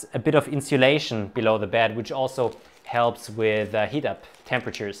is a bit of insulation below the bed, which also helps with heat up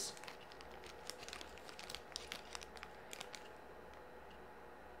temperatures.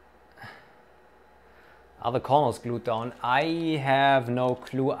 Are the corners glued down? I have no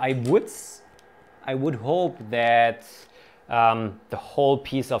clue. I would hope that the whole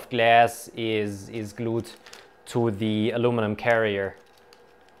piece of glass is glued to the aluminum carrier.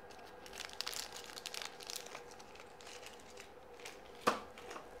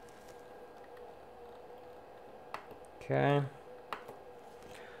 Okay.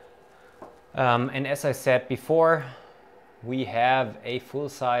 And as I said before, we have a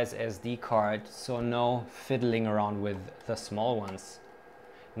full-size SD card, so no fiddling around with the small ones.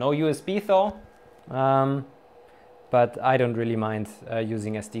 No USB though, but I don't really mind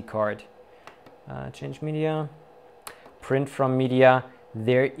using SD card. Change media, print from media.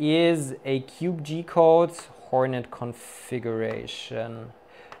 There is a Cube G-code, Hornet configuration.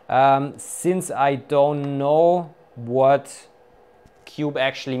 Since I don't know what Cube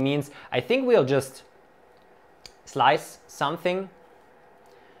actually means, I think we'll just slice something.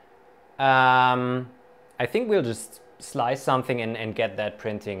 I think we'll just slice something and get that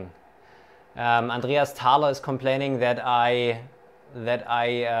printing. Andreas Thaler is complaining that I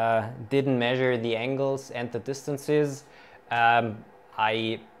didn't measure the angles and the distances.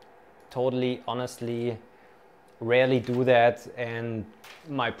 I totally, honestly, rarely do that, and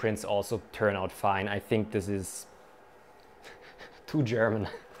my prints also turn out fine. I think this is too German.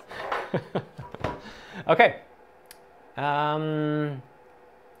 Okay.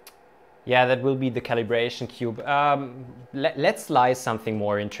 Yeah, that will be the calibration cube. Let's slice something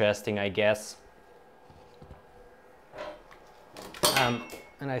more interesting, I guess.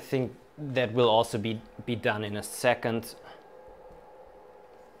 And I think that will also be done in a second.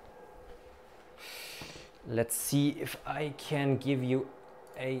 Let's see if I can give you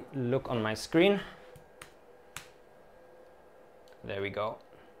a look on my screen. There we go.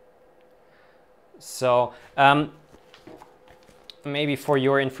 So, maybe for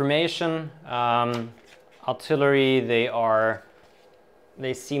your information, Artillery,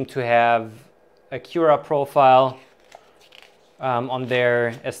 they seem to have a Cura profile on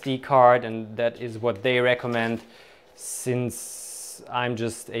their SD card, and that is what they recommend. Since I'm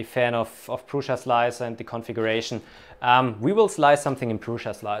just a fan of PrusaSlicer and the configuration, we will slice something in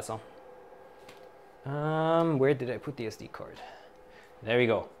PrusaSlicer. Where did I put the SD card? There we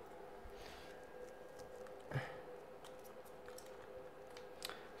go.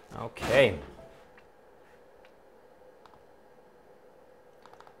 Okay.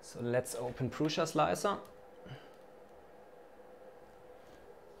 So let's open PrusaSlicer.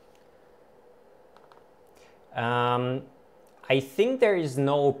 I think there is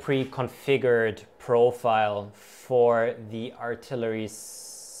no pre-configured profile for the Artillery,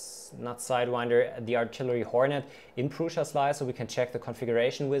 not Sidewinder, the Artillery Hornet in PrusaSlicer. We can check the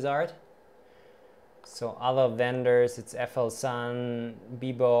configuration wizard. So other vendors, it's FLSun,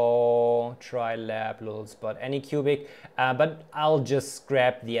 Bibo, TriLab, Lulspot, Anycubic, but I'll just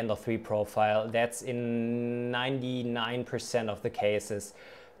grab the Ender-3 profile. That's in 99% of the cases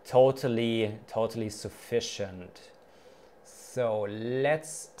totally sufficient. So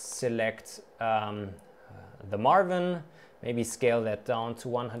let's select the Marlin, maybe scale that down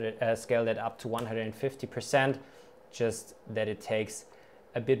to scale that up to 150%, just that it takes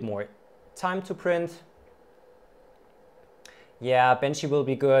a bit more time to print. Yeah, Banshee will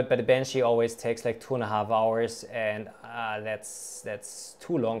be good, but a Banshee always takes like 2.5 hours, and that's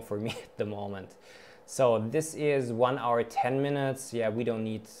too long for me at the moment. So this is 1 hour 10 minutes. Yeah, we don't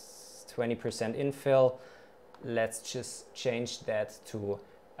need 20% infill. Let's just change that to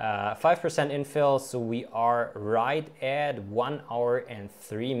 5% infill. So we are right at 1 hour and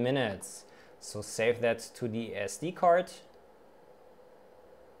 3 minutes. So save that to the SD card.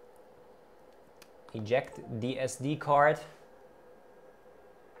 Eject the SD card.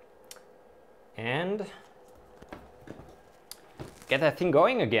 And get that thing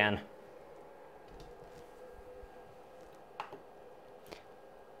going again.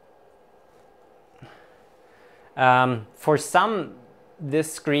 For some,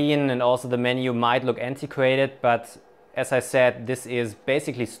 this screen and also the menu might look antiquated, but as I said, this is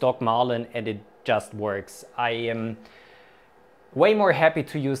basically stock Marlin and it just works. I am way more happy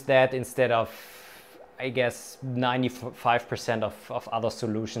to use that instead of, I guess, 95% of other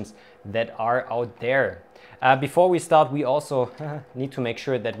solutions that are out there. Before we start, we also need to make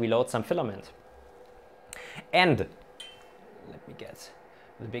sure that we load some filament. And let me get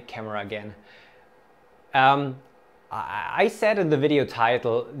the big camera again. I said in the video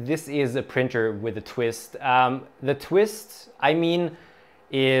title, this is a printer with a twist. The twist, I mean,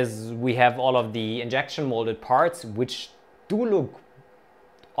 is we have all of the injection molded parts, which do look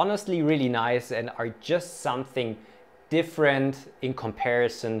honestly really nice and are just something different in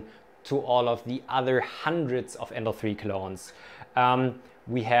comparison to all of the other hundreds of Ender-3 clones.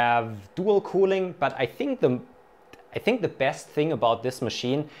 We have dual cooling, but I think the best thing about this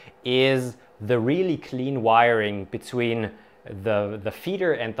machine is the really clean wiring between the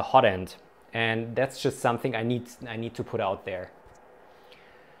feeder and the hot end, and that's just something I need to put out there.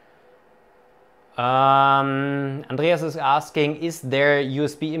 Andreas is asking, is there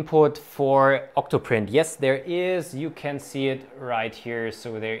USB input for Octoprint? Yes, there is. You can see it right here.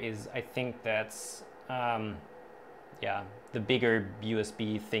 So there is, I think that's, yeah, the bigger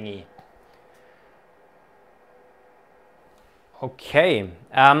USB thingy. Okay.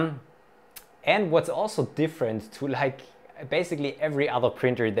 And what's also different to like basically every other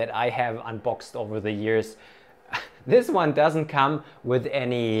printer that I have unboxed over the years, this one doesn't come with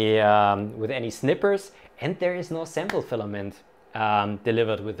any snippers, and there is no sample filament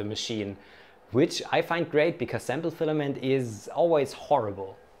delivered with the machine, which I find great because sample filament is always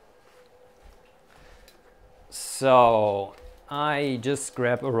horrible. So I just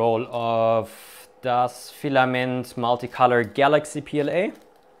grab a roll of Das Filament Multicolor Galaxy PLA.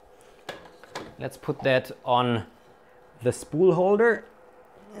 Let's put that on the spool holder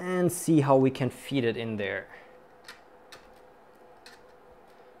and see how we can feed it in there.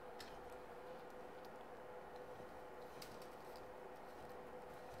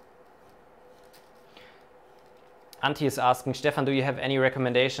 Antti is asking, Stefan, do you have any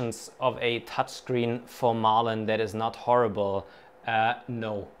recommendations of a touchscreen for Marlin that is not horrible?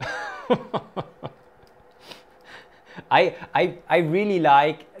 No. I really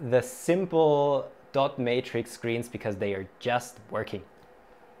like the simple dot matrix screens because they are just working.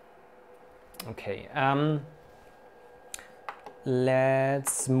 Okay,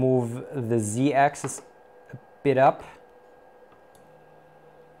 let's move the Z-axis a bit up.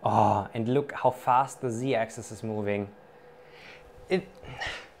 Oh, and look how fast the Z-axis is moving.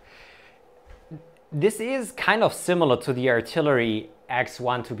 This is kind of similar to the Artillery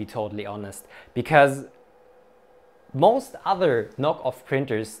X1, to be totally honest, because most other knockoff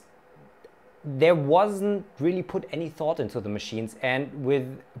printers, there wasn't really put any thought into the machines, and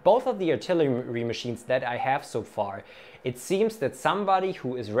with both of the Artillery machines that I have so far, it seems that somebody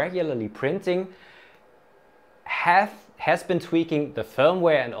who is regularly printing has been tweaking the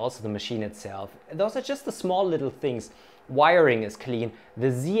firmware and also the machine itself. Those are just the small little things. Wiring is clean. The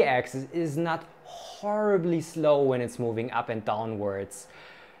Z-axis is not horribly slow when it's moving up and downwards.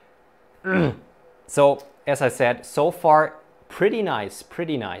 So, as I said, so far, pretty nice,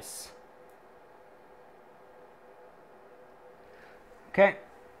 pretty nice. Okay.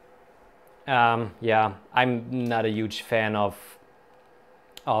 Yeah, I'm not a huge fan of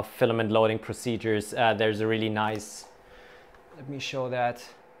filament loading procedures. There's a really nice, let me show that.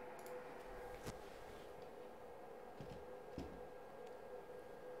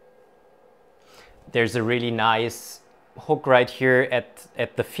 There's a really nice hook right here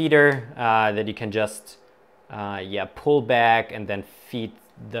at the feeder that you can just yeah, pull back and then feed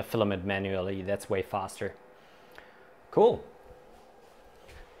the filament manually. That's way faster. Cool.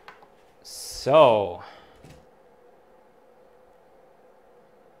 So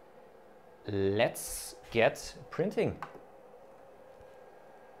let's get printing.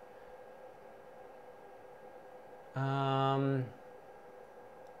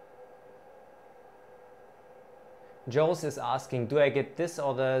 Joes is asking, do I get this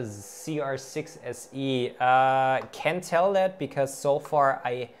or the CR6 SE? Can't tell that because so far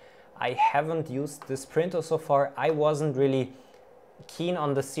I haven't used this printer so far. I wasn't really keen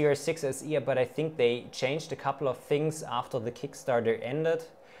on the CR6 SE, but I think they changed a couple of things after the Kickstarter ended.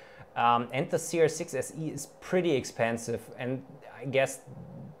 And the CR6 SE is pretty expensive, and I guess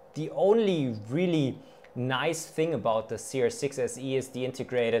the only really nice thing about the CR6 SE is the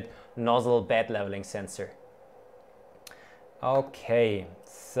integrated nozzle bed leveling sensor. Okay,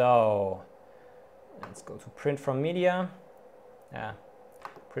 so let's go to print from media.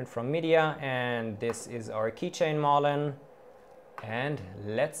 Print from media, and this is our keychain Marlin. And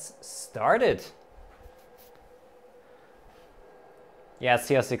let's start it. Yeah,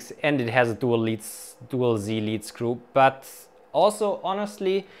 CR6, and it has a dual Z lead screw, but also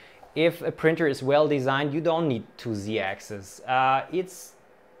honestly, if a printer is well designed, you don't need 2 Z axes. It's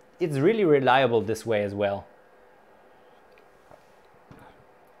really reliable this way as well.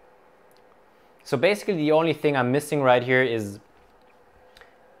 So basically the only thing I'm missing right here is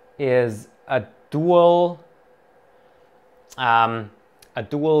a dual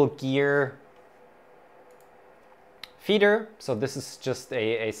gear feeder. So this is just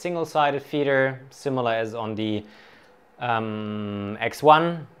a single-sided feeder, similar as on the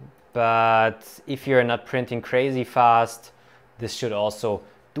X1, but if you're not printing crazy fast, this should also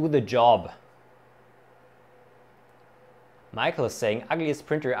do the job. Michael is saying, ugliest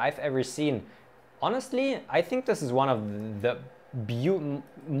printer I've ever seen. Honestly, I think this is one of the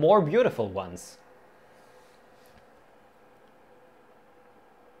more beautiful ones.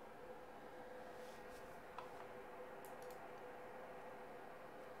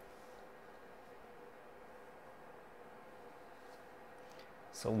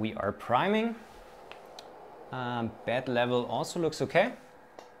 So we are priming. Bed level also looks okay.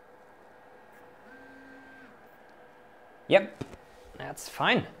 Yep, that's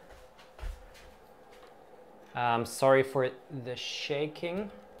fine. Sorry for the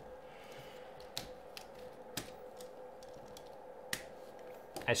shaking.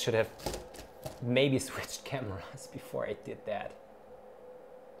 I should have maybe switched cameras before I did that.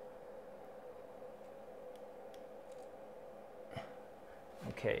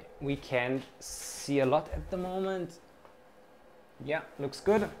 Okay, we can't see a lot at the moment. Yeah, looks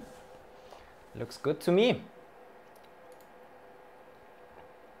good. Looks good to me.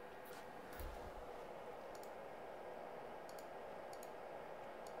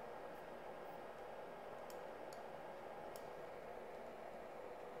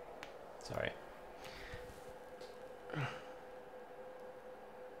 Sorry.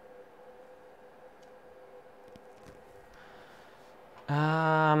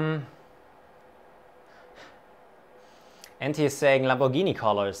 And he's saying Lamborghini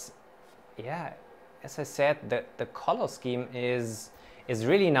colors. Yeah, as I said, the color scheme is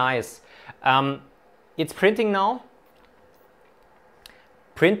really nice. It's printing now.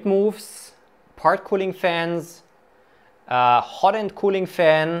 Print moves, part cooling fans, hot end cooling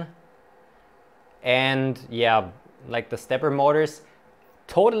fan, and yeah, like the stepper motors.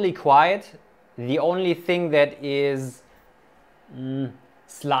 Totally quiet. The only thing that is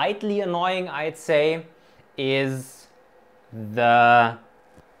slightly annoying, I'd say, is the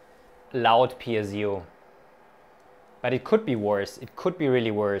loud PSU. But it could be worse. It could be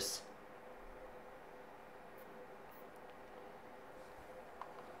really worse.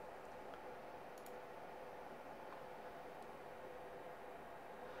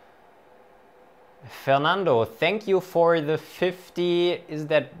 Fernando, thank you for the 50, is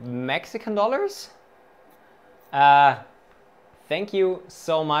that Mexican dollars? thank you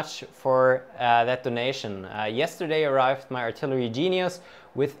so much for that donation. Yesterday arrived my Artillery Genius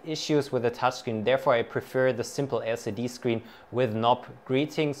with issues with the touchscreen. Therefore, I prefer the simple LCD screen with knob.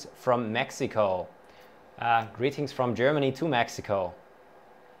 Greetings from Mexico. Greetings from Germany to Mexico.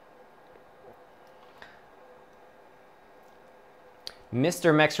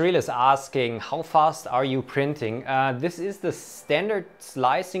 Mr. Max Reel is asking, how fast are you printing? This is the standard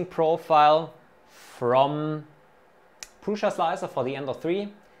slicing profile from PrusaSlicer for the Ender-3.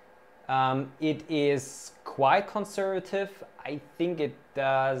 It is quite conservative. I think it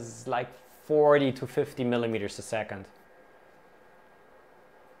does like 40 to 50 millimeters a second.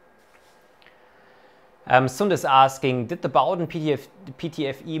 Sund is asking, did the Bowden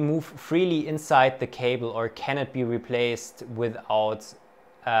PTFE move freely inside the cable, or can it be replaced without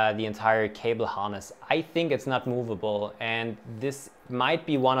the entire cable harness? I think it's not movable, and this might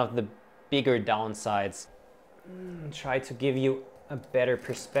be one of the bigger downsides. Try to give you a better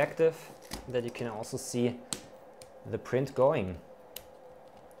perspective that you can also see the print going.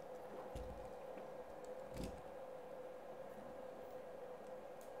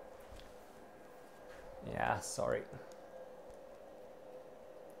 Yeah, sorry.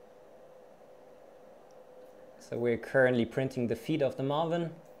 So we're currently printing the feet of the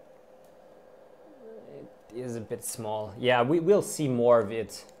Marlin. It is a bit small. Yeah, we will see more of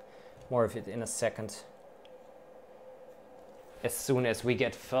it in a second, as soon as we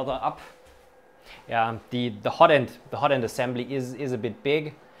get further up. Yeah, the hot end assembly is a bit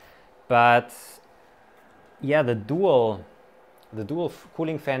big, but yeah, the dual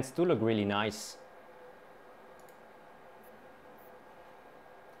cooling fans do look really nice.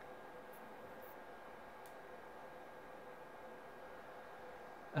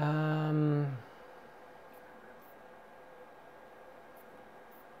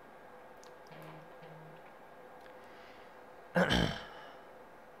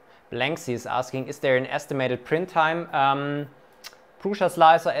 Blanksy is asking, is there an estimated print time?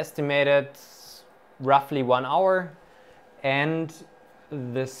 PrusaSlicer estimated roughly 1 hour, and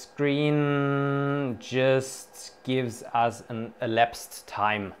the screen just gives us an elapsed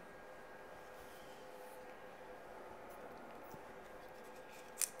time.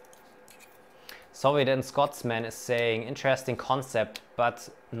 Soviet and Scotsman is saying, interesting concept, but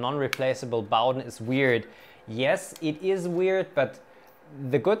non-replaceable Bowden is weird. Yes, it is weird, but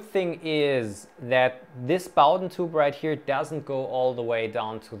the good thing is that this Bowden tube right here doesn't go all the way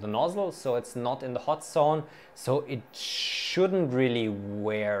down to the nozzle, so it's not in the hot zone, so it shouldn't really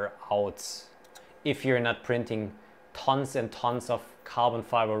wear out if you're not printing tons and tons of carbon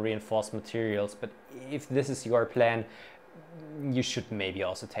fiber reinforced materials. But if this is your plan, you should maybe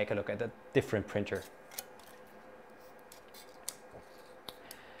also take a look at a different printer.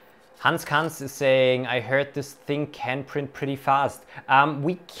 Hans Kanz is saying, I heard this thing can print pretty fast.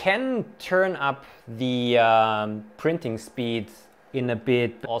 We can turn up the printing speed in a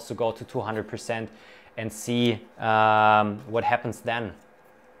bit, also go to 200% and see what happens then.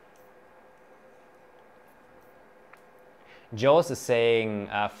 Joes is saying,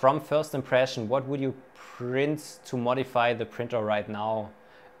 from first impression, what would you print to modify the printer right now?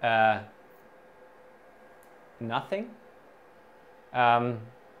 Nothing.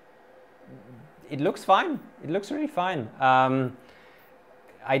 It looks fine. It looks really fine.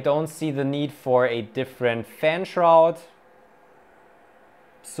 I don't see the need for a different fan shroud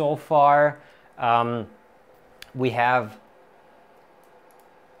so far. We have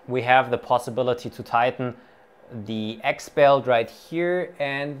the possibility to tighten the X belt right here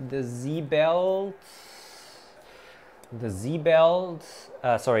and the Z belt. The Z belt.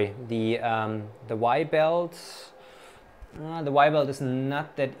 Sorry, the Y belt. The Y belt is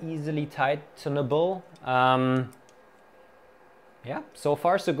not that easily tightenable. Yeah, so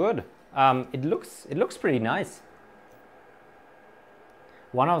far so good. It looks pretty nice.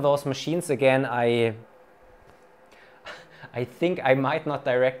 One of those machines again, I think I might not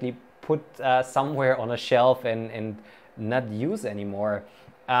directly put somewhere on a shelf and not use anymore.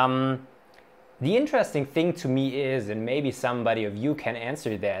 The interesting thing to me is, and maybe somebody of you can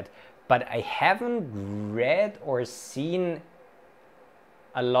answer that, but I haven't read or seen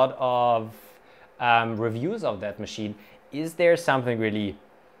a lot of reviews of that machine. Is there something really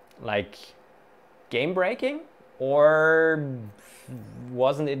like game breaking, or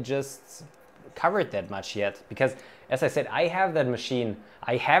wasn't it just covered that much yet? Because as I said, I have that machine.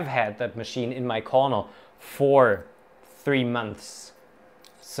 I have had that machine in my corner for 3 months.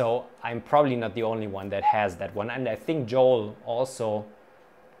 So I'm probably not the only one that has that one. And I think Joel also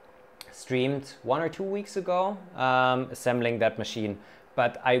streamed 1 or 2 weeks ago assembling that machine.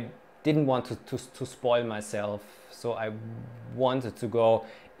 But I didn't want to spoil myself, so I wanted to go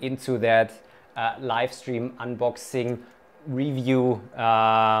into that live stream unboxing review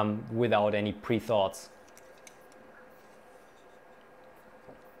without any pre-thoughts.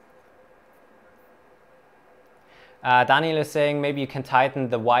 Daniel is saying maybe you can tighten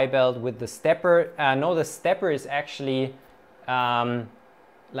the Y-belt with the stepper. No, the stepper is actually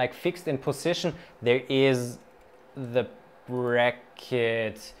like fixed in position. There is the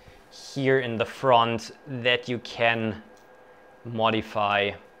bracket here in the front that you can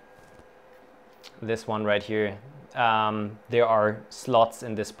modify. This one right here. There are slots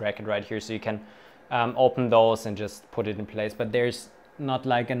in this bracket right here, so you can open those and just put it in place. But there's not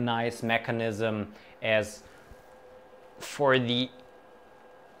like a nice mechanism as for the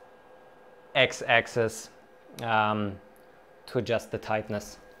X-axis to adjust the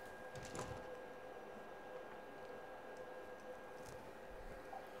tightness.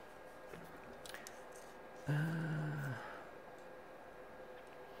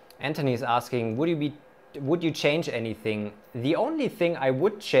 Anthony is asking, would you change anything? The only thing I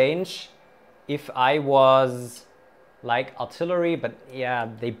would change if I was like Artillery, but yeah,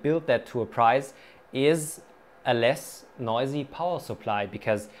 they built that to a price, is a less noisy power supply,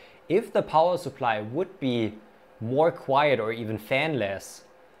 because if the power supply would be more quiet or even fanless,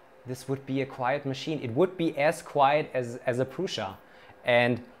 this would be a quiet machine. It would be as quiet as a Prusa,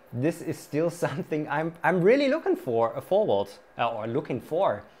 and this is still something I'm really looking for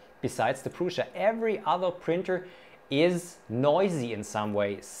besides the Prusa. Every other printer is noisy in some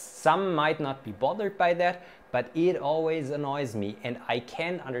way. Some might not be bothered by that, but it always annoys me, and I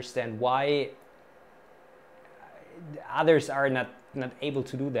can understand why others are not able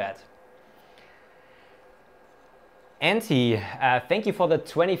to do that. Anti, thank you for the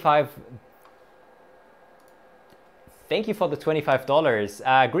 $25. Thank you for the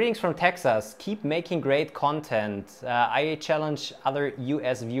 $25. Greetings from Texas. Keep making great content. I challenge other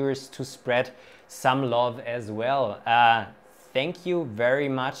US viewers to spread some love as well. Thank you very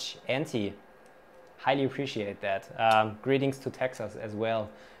much, Anti. Highly appreciate that. Greetings to Texas as well.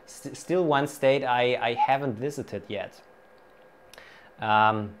 Still one state I haven't visited yet.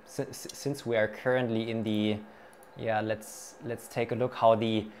 Since we are currently in the, yeah, let's take a look how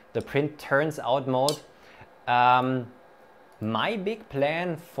the print turns out mode. My big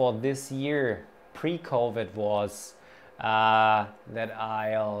plan for this year pre-COVID was that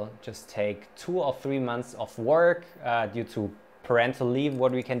I'll just take 2 or 3 months of work due to parental leave,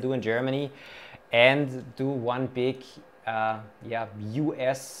 what we can do in Germany, and do one big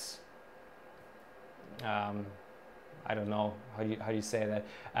US, I don't know how do you say that,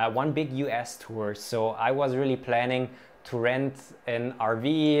 one big US tour. So I was really planning to rent an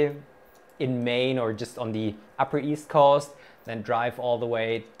RV in Maine or just on the upper East Coast, then drive all the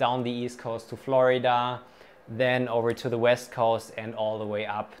way down the East Coast to Florida, then over to the West Coast and all the way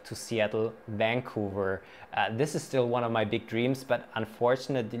up to Seattle, Vancouver. This is still one of my big dreams, but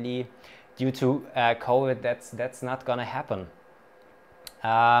unfortunately, due to COVID, that's not gonna happen.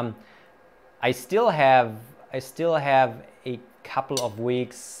 I still have a couple of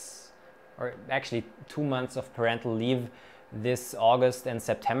weeks, or actually 2 months of parental leave this August and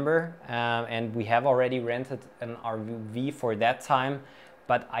September, and we have already rented an RV for that time.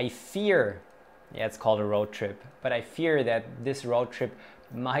 But I fear, yeah, it's called a road trip, but I fear that this road trip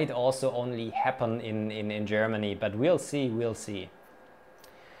might also only happen in Germany, but we'll see, we'll see.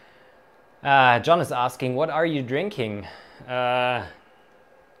 John is asking, what are you drinking? That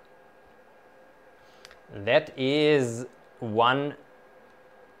is one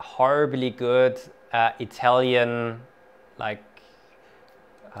horribly good Italian, like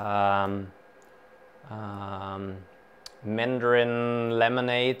mandarin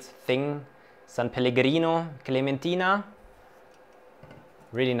lemonade thing, San Pellegrino Clementina.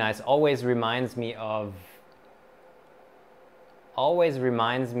 Really nice. Always reminds me of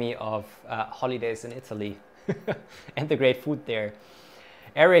holidays in Italy and the great food there.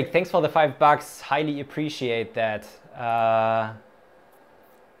 Eric, thanks for the $5. Highly appreciate that.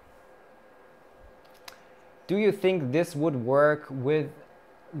 Do you think this would work with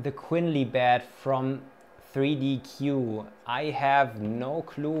the Quinley bat from 3DQ? I have no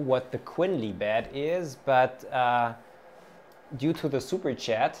clue what the Quinley bat is, but due to the super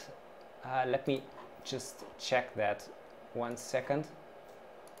chat, let me just check that 1 second,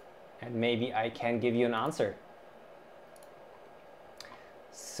 and maybe I can give you an answer.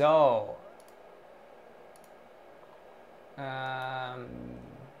 So,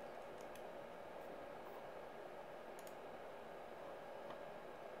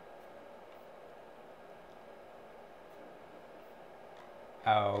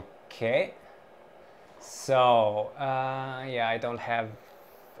 Okay. So, yeah, I don't have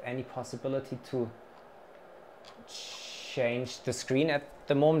any possibility to change the screen at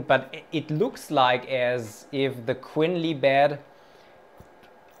the moment, but it looks like as if the Quinley bed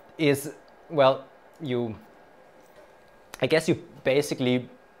is, well, I guess you basically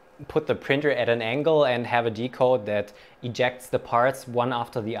put the printer at an angle and have a decode that ejects the parts one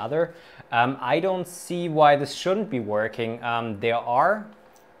after the other. I don't see why this shouldn't be working.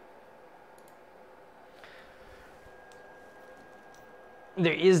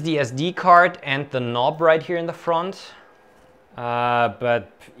 There is the SD card and the knob right here in the front.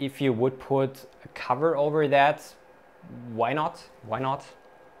 But if you would put a cover over that, why not? Why not?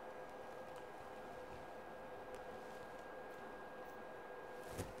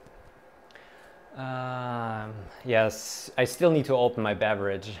 Yes, I still need to open my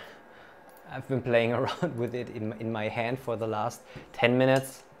beverage. I've been playing around with it in my hand for the last 10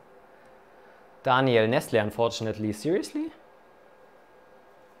 minutes. Daniel, Nestle, unfortunately. Seriously?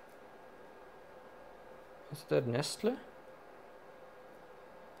 Is that Nestle?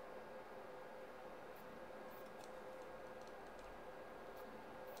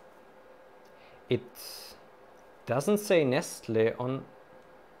 It doesn't say Nestle on...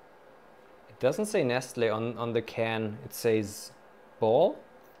 It doesn't say Nestle on the can. It says Ball.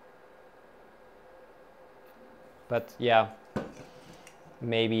 But yeah,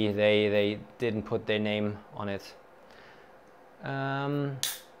 maybe they didn't put their name on it.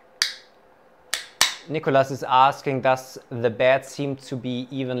 Nicholas is asking, does the bed seem to be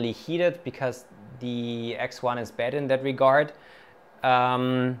evenly heated because the X1 is bad in that regard?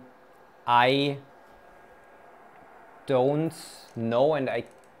 I don't know, and I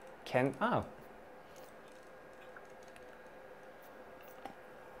can't... Oh.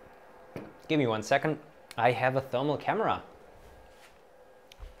 Give me 1 second. I have a thermal camera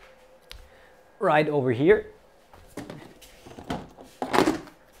right over here.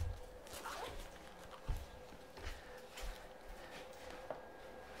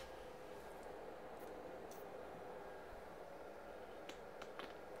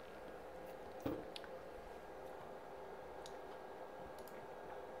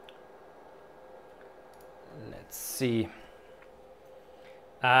 Let's see.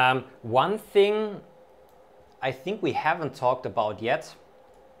 One thing I think we haven't talked about yet.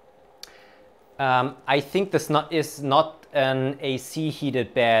 I think this is not an AC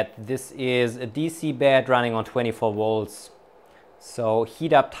heated bed. This is a DC bed running on 24 volts. So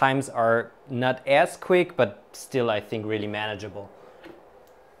heat up times are not as quick, but still I think really manageable.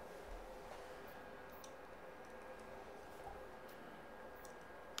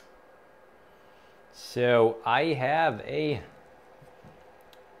 So I have a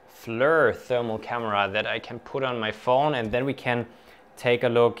FLIR thermal camera that I can put on my phone, and then we can take a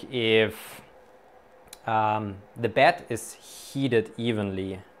look if the bed is heated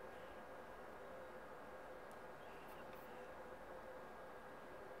evenly.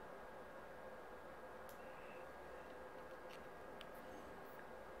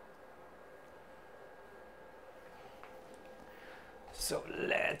 So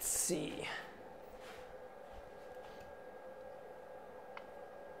let's see.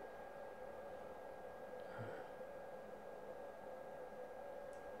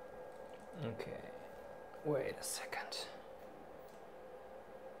 Okay, wait a second.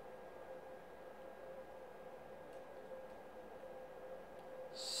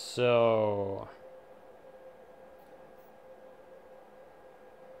 So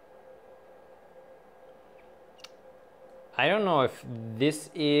I don't know if this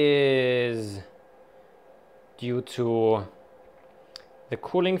is due to the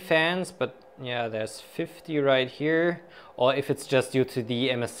cooling fans, but yeah, there's 50 right here, or if it's just due to the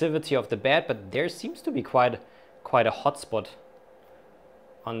emissivity of the bed, but there seems to be quite a hot spot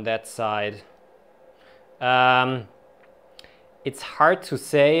on that side. It's hard to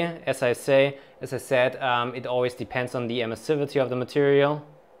say, as I said, it always depends on the emissivity of the material.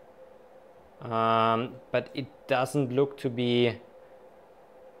 But it doesn't look to be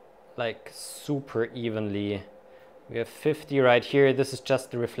like super evenly. We have 50 right here. This is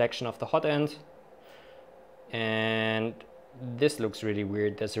just the reflection of the hot end. And this looks really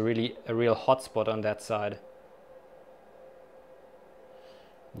weird. There's a real hot spot on that side.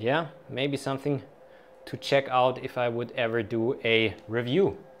 Yeah, maybe something to check out if I would ever do a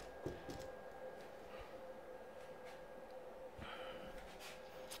review.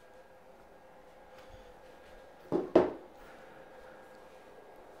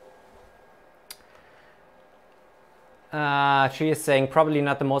 She is saying probably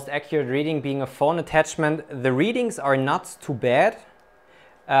not the most accurate reading being a phone attachment. The readings are not too bad.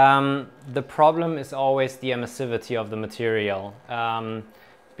 The problem is always the emissivity of the material,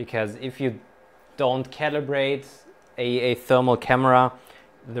 because if you don't calibrate a thermal camera,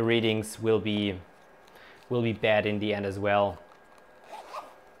 the readings will be bad in the end as well.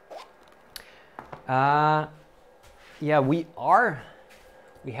 Yeah, we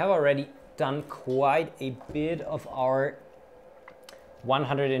have already done quite a bit of our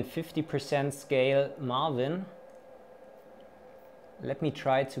 150% scale Marlin. Let me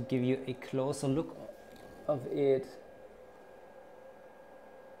try to give you a closer look of it.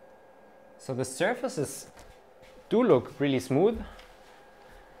 So the surfaces do look really smooth.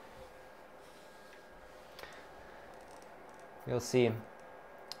 You'll see.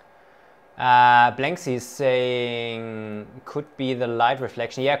 Blanksy is saying could be the light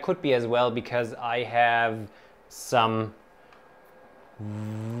reflection. Yeah, could be as well, because I have some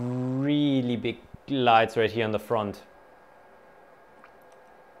really big lights right here on the front.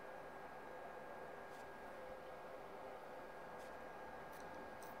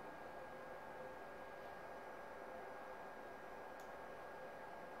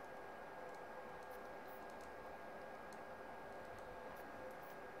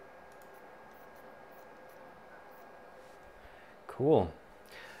 Cool.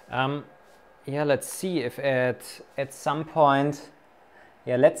 Yeah, let's see if at some point,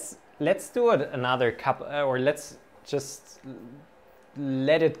 yeah, let's do it another couple, or let's just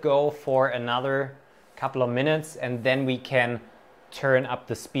let it go for another couple of minutes, and then we can turn up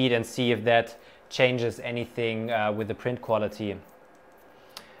the speed and see if that changes anything with the print quality.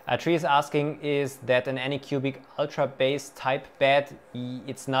 Tree is asking, is that an Anycubic Ultra Base type bed?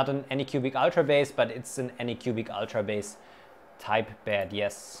 It's not an Anycubic Ultra Base, but it's an Anycubic Ultra Base type bed,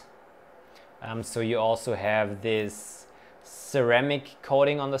 yes. So you also have this ceramic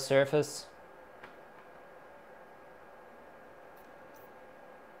coating on the surface.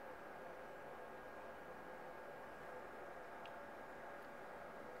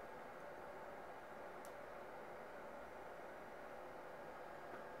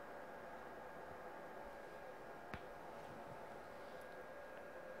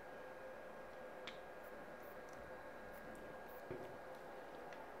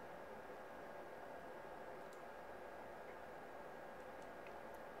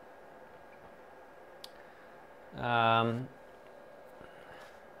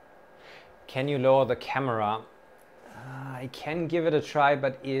 Can you lower the camera? I can give it a try,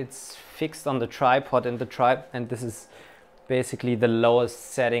 but it's fixed on the tripod, and this is basically the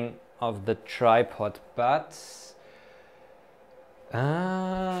lowest setting of the tripod. But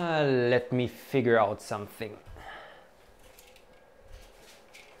let me figure out something.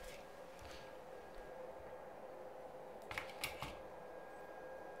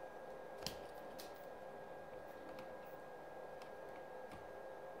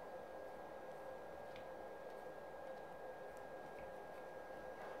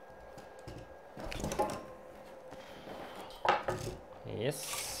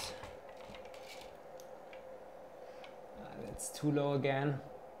 Yes. That's too low again.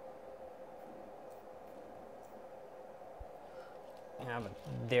 Yeah, but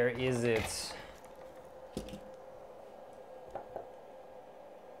there is it.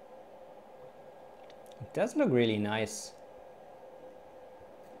 It does look really nice.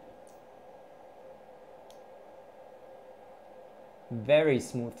 Very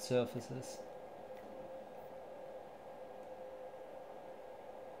smooth surfaces.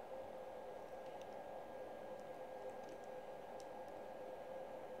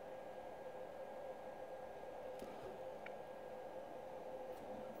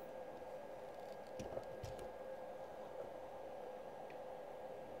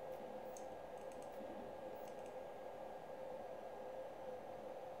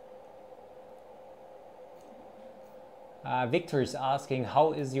 Victor is asking,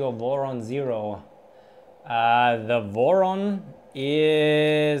 how is your Voron Zero? The Voron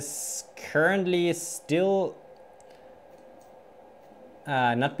is currently still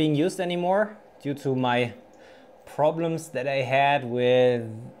not being used anymore due to my problems that I had with,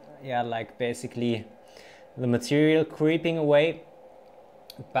 yeah, like basically the material creeping away.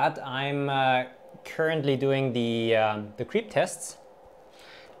 But I'm currently doing the creep tests,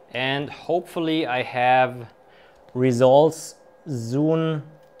 and hopefully I have results soon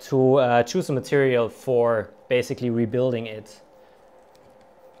to choose a material for basically rebuilding it.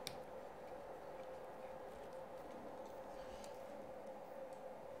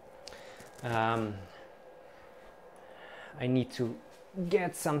 I need to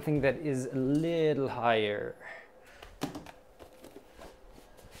get something that is a little higher.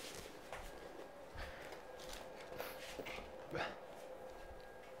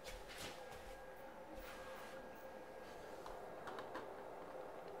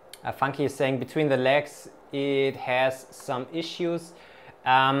 Funky is saying between the legs it has some issues.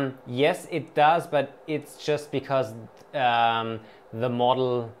 Yes, it does, but it's just because the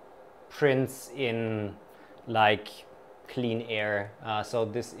model prints in like clean air. So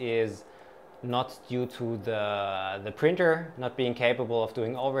this is not due to the printer not being capable of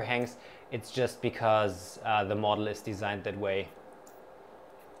doing overhangs. It's just because the model is designed that way.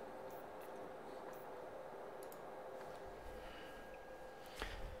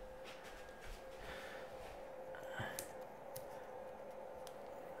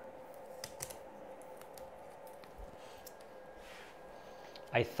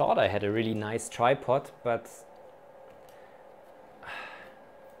 I thought I had a really nice tripod, but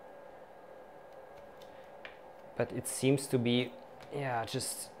it seems to be, yeah,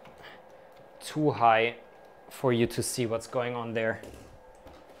 just too high for you to see what's going on there.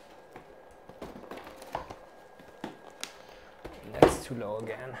 That's too low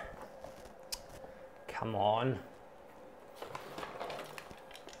again. Come on.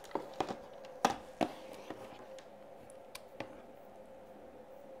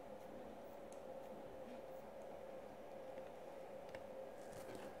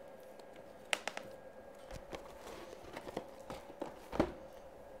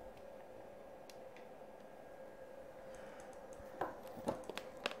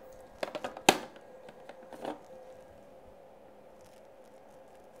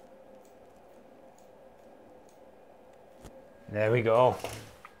 There we go.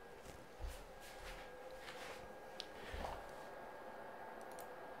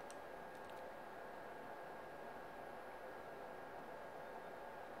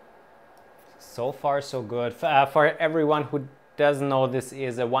 So far, so good. For everyone who doesn't know, this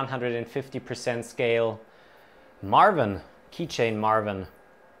is a 150% scale Marlin, keychain Marlin.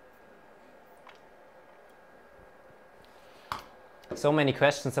 So many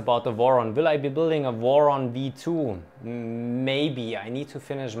questions about the Voron. Will I be building a Voron V2? Maybe. I need to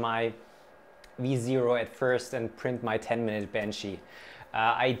finish my V0 at first and print my 10-minute Banshee.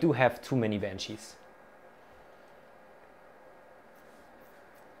 I do have too many Banshees.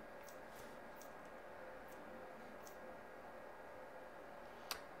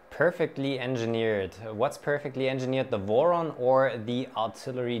 Perfectly engineered. What's perfectly engineered? The Voron or the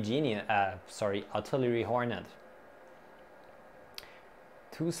Artillery Hornet?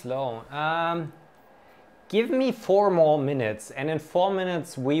 Too slow. Give me 4 more minutes, and in 4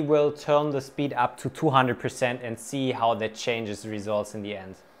 minutes we will turn the speed up to 200% and see how that changes the results in the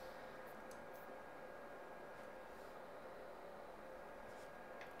end.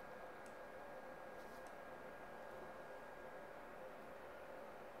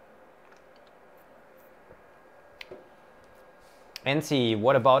 NC,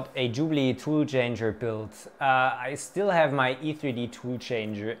 what about a Jubilee tool changer build? I still have my E3D tool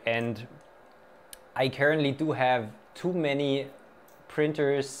changer, and I currently do have too many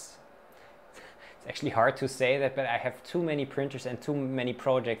printers. It's actually hard to say that, but I have too many printers and too many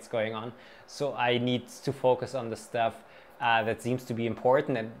projects going on. So I need to focus on the stuff that seems to be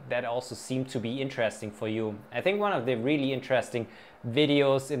important and that also seems to be interesting for you. I think one of the really interesting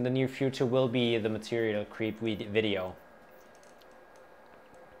videos in the near future will be the material creep video.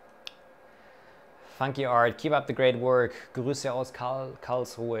 Funky Art, keep up the great work. Grüße aus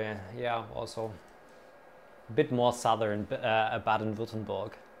Karlsruhe. Yeah, also a bit more southern,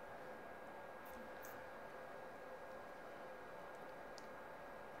 Baden-Württemberg.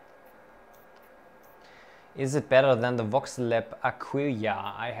 Is it better than the Voxel Lab Aquilia?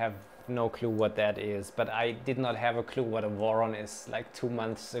 I have no clue what that is, but I did not have a clue what a Voron is like 2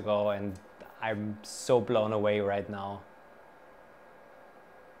 months ago, and I'm so blown away right now.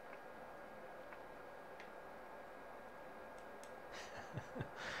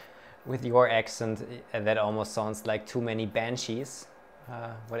 With your accent, that almost sounds like too many Banshees.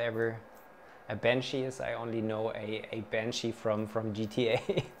 Whatever a Banshee is, I only know a Banshee from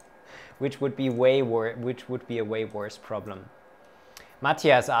GTA, which would be a way worse problem.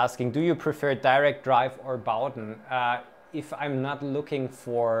 Matthias asking, do you prefer direct drive or Bowden? If I'm not looking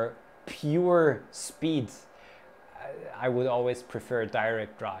for pure speed, I would always prefer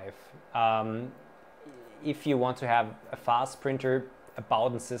direct drive. If you want to have a fast printer, a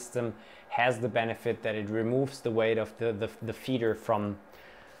Bowden system has the benefit that it removes the weight of the feeder from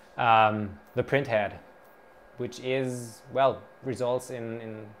the print head, which is, well, results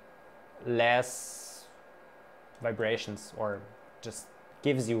in less vibrations, or just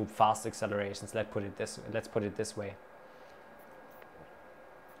gives you fast accelerations. Let's put it this way.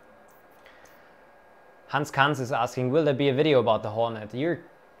 Hans Kanz is asking, will there be a video about the Hornet? You're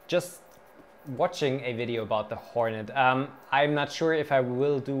just watching a video about the Hornet. I'm not sure if I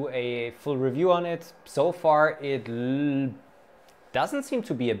will do a full review on it. So far it doesn't seem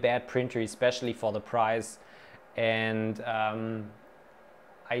to be a bad printer, especially for the price. And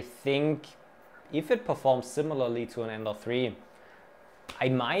I think if it performs similarly to an Ender-3, I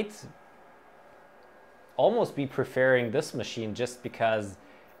might almost be preferring this machine just because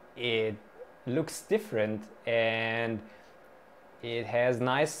it looks different and it has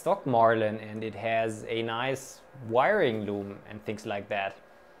nice stock Marlin and it has a nice wiring loom and things like that.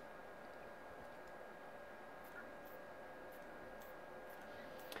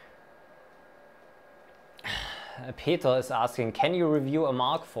 Peter is asking, can you review a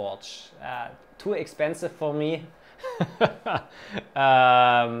Markforged? Too expensive for me.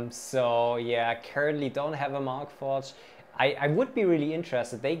 So yeah, currently don't have a Markforged. I would be really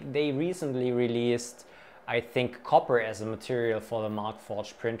interested. They recently released, I think, copper as a material for the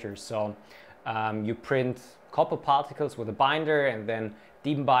Markforged printer. So you print copper particles with a binder and then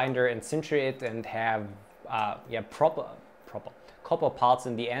debinder and sinter it and have proper copper parts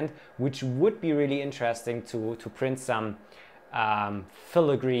in the end, which would be really interesting to print some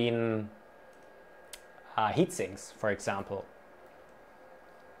filigree heat sinks, for example.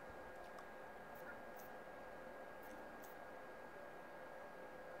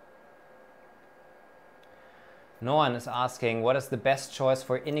 No one is asking, what is the best choice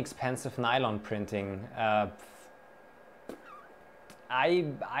for inexpensive nylon printing?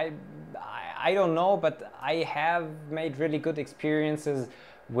 I don't know, but I have made really good experiences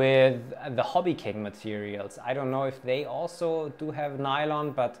with the Hobby King materials. I don't know if they also do have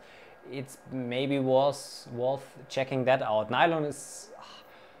nylon, but it's maybe worth checking that out. Nylon is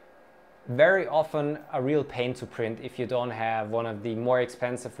very often a real pain to print if you don't have one of the more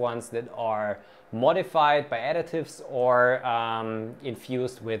expensive ones that are modified by additives or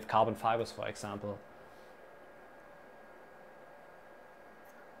infused with carbon fibers, for example.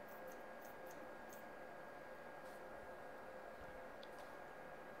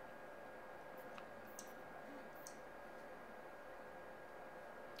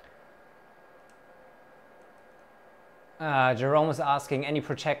 Jerome is asking, any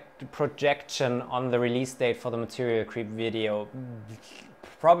projection on the release date for the material creep video?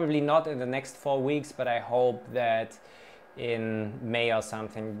 Probably not in the next 4 weeks, but I hope that in May or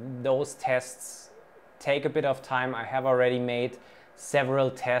something. Those tests take a bit of time. I have already made several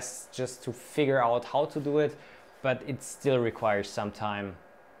tests just to figure out how to do it, but it still requires some time.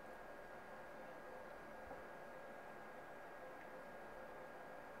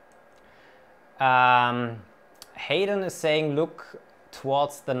 Hayden is saying, look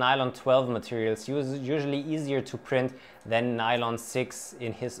towards the nylon 12 materials, usually easier to print than nylon 6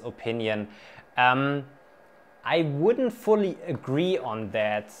 in his opinion. I wouldn't fully agree on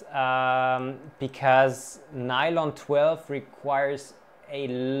that because nylon 12 requires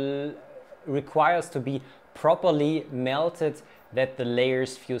to be properly melted that the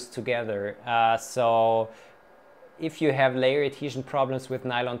layers fuse together. So if you have layer adhesion problems with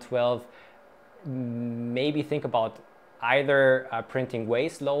nylon 12, maybe think about either printing way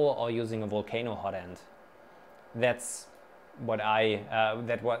slower or using a volcano hot end. That's what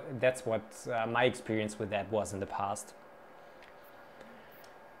my experience with that was in the past.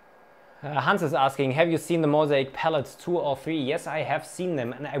 Hans is asking, have you seen the Mosaic pellets 2 or 3? Yes, I have seen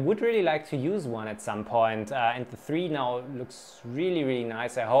them, and I would really like to use one at some point. And the 3 now looks really, really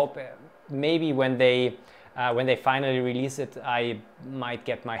nice. I hope maybe when they finally release it, I might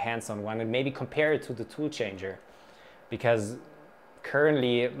get my hands on one and maybe compare it to the tool changer, because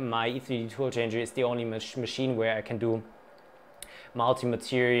currently my E3D tool changer is the only machine where I can do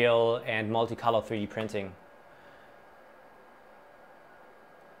multi-material and multicolor 3D printing.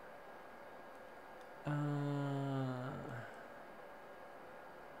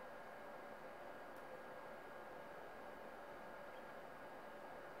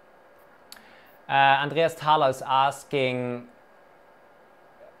 Andreas Thaler is asking,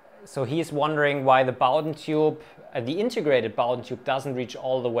 so he's wondering why the Bowden tube, the integrated Bowden tube, doesn't reach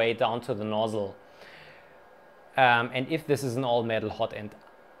all the way down to the nozzle, and if this is an all metal hot end.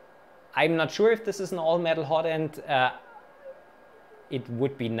 I'm not sure if this is an all metal hot end. It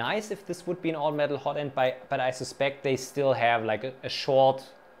would be nice if this would be an all metal hot end, but I suspect they still have like a short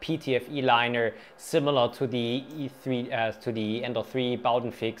PTFE liner similar to the E3 to the Ender-3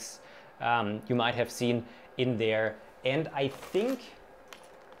 Bowden fix you might have seen in there. And I think,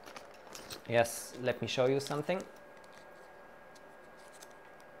 yes, let me show you something.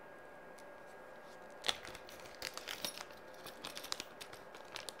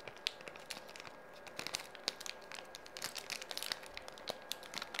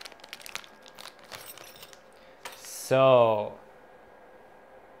 So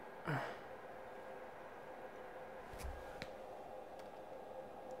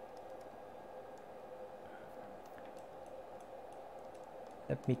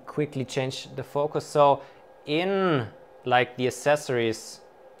let me quickly change the focus. So in like the accessories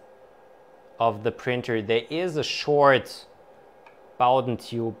of the printer, there is a short Bowden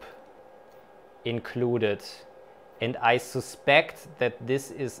tube included, and I suspect that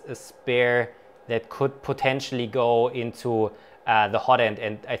this is a spare that could potentially go into the hot end,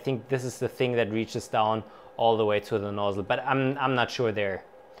 and I think this is the thing that reaches down all the way to the nozzle, but I'm not sure there.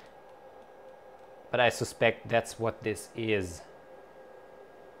 But I suspect that's what this is.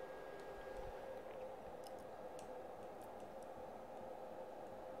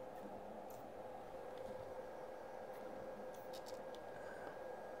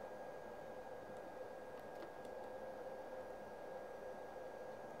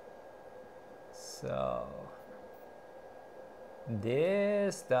 So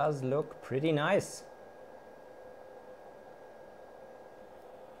this does look pretty nice.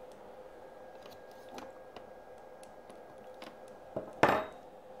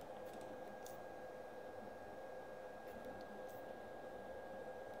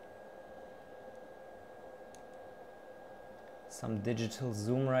 Some digital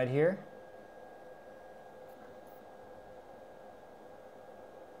zoom right here.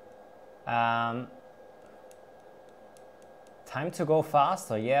 Time to go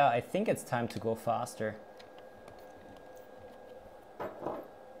faster. Yeah, I think it's time to go faster.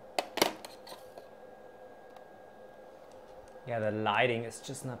 Yeah, the lighting is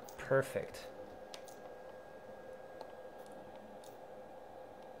just not perfect.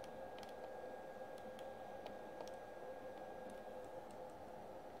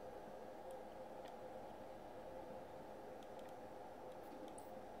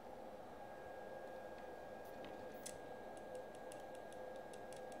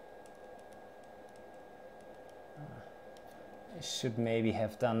 I should maybe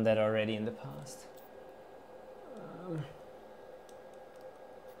have done that already in the past.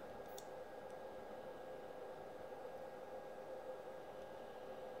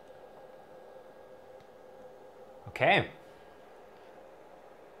 Okay.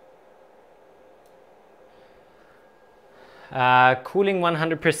 Cooling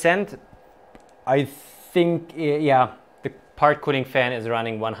 100%. I think, yeah, the part cooling fan is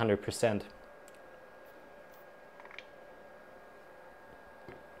running 100%.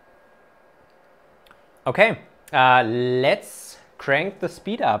 Okay, let's crank the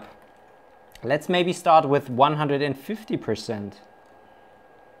speed up. Let's maybe start with 150%.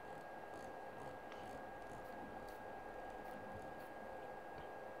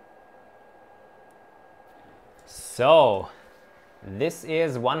 So, this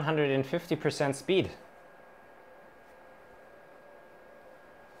is 150% speed.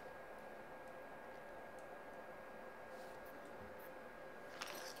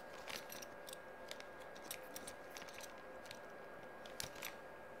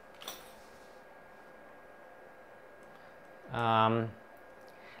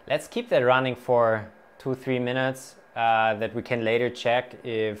 Let's keep that running for 2-3 minutes, that we can later check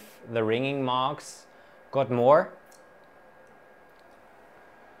if the ringing marks got more.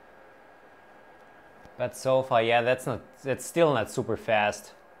 But so far, yeah, that's still not super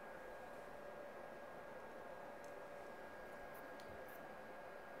fast.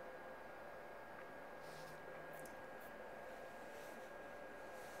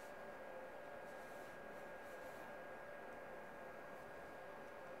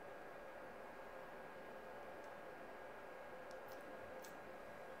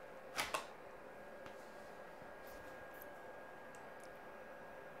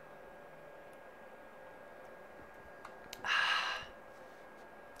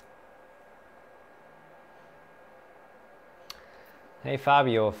 Hey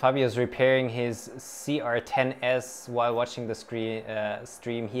Fabio. Fabio's repairing his CR10S while watching the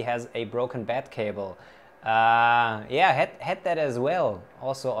stream. He has a broken bat cable. Yeah, had that as well.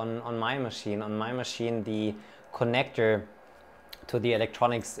 Also on my machine. On my machine, the connector to the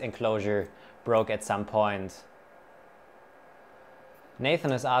electronics enclosure broke at some point.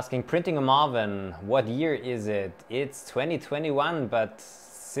 Nathan is asking, printing a Marvin, what year is it? It's 2021, but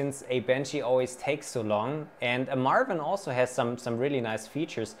since a Banshee always takes so long, and a Marvin also has some really nice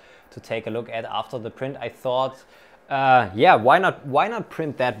features to take a look at after the print, I thought, yeah, why not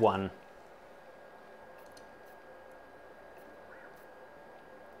print that one?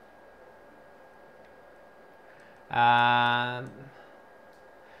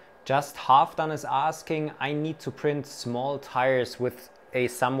 Just Half Done is asking, I need to print small tires with a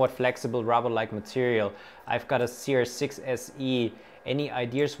somewhat flexible rubber-like material. I've got a CR6 SE. Any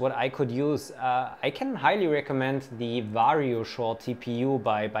ideas what I could use? I can highly recommend the VarioShort TPU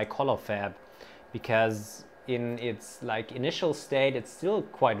by ColorFab, because in its like initial state it's still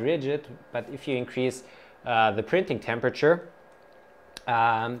quite rigid, but if you increase the printing temperature,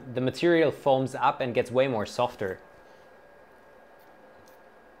 the material foams up and gets way more softer.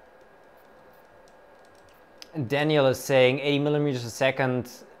 Daniel is saying 80 millimeters a second.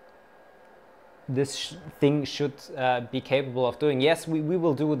 This thing should be capable of doing. Yes, we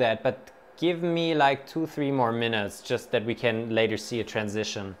will do that, but give me like 2-3 more minutes, just that we can later see a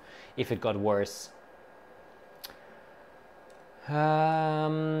transition if it got worse.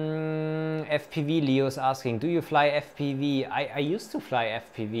 FPV Leo is asking, do you fly FPV? I used to fly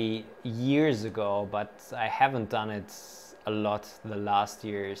FPV years ago, but I haven't done it a lot the last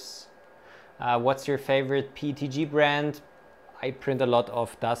years. What's your favorite PETG brand? I print a lot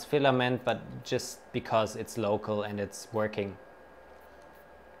of DAS filament, but just because it's local and it's working.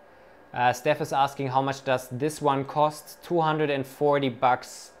 Steph is asking, how much does this one cost? 240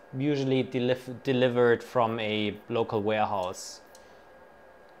 bucks, usually delivered from a local warehouse.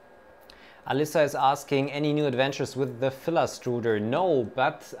 Alyssa is asking, any new adventures with the filler extruder? No,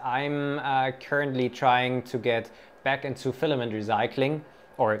 but I'm currently trying to get back into filament recycling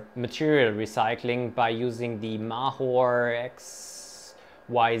or material recycling by using the Mahor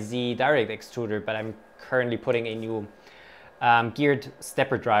XYZ direct extruder, but I'm currently putting a new geared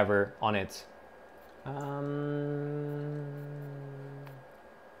stepper driver on it.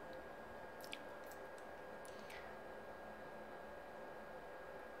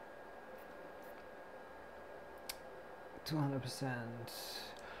 $200%.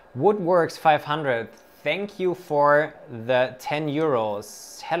 Woodworks 500. Thank you for the 10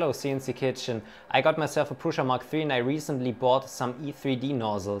 euros. Hello CNC Kitchen. I got myself a Prusa Mark III and I recently bought some E3D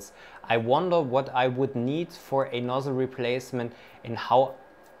nozzles. I wonder what I would need for a nozzle replacement and how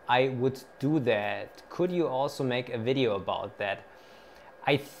I would do that. Could you also make a video about that?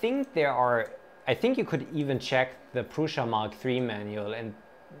 I think you could even check the Prusa Mark III manual, and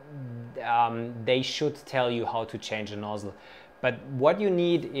they should tell you how to change a nozzle. But what you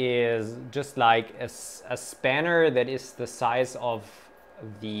need is just like a spanner that is the size of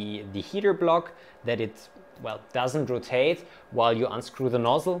the heater block, that it, well, doesn't rotate while you unscrew the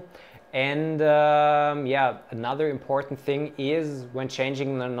nozzle. And yeah, another important thing is when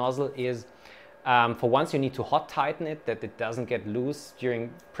changing the nozzle is for once you need to hot tighten it, that it doesn't get loose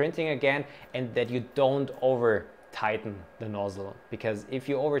during printing again, and that you don't over tighten the nozzle, because if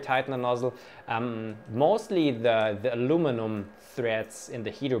you over tighten the nozzle, mostly the aluminum threads in the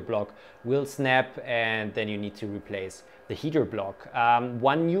heater block will snap, and then you need to replace the heater block.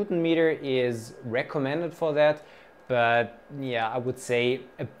 1 Newton meter is recommended for that, but yeah, I would say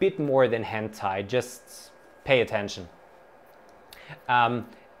a bit more than hand tight. Just pay attention. And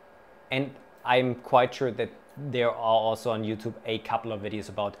I'm quite sure that there are also on YouTube a couple of videos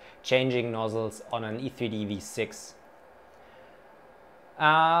about changing nozzles on an E3D V6.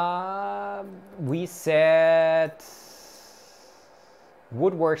 We said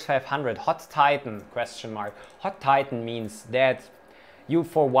Woodworks 500, hot tighten, question mark. Hot tighten means that you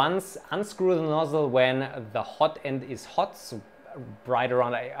for once unscrew the nozzle when the hot end is hot, so right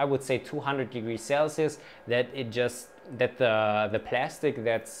around, I would say 200 degrees Celsius, that the plastic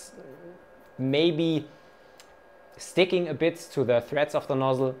that's maybe sticking a bit to the threads of the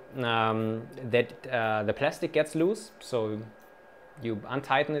nozzle, the plastic gets loose. So you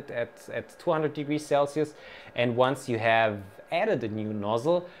untighten it at 200 degrees Celsius, and once you have added a new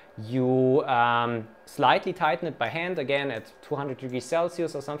nozzle, you slightly tighten it by hand again at 200 degrees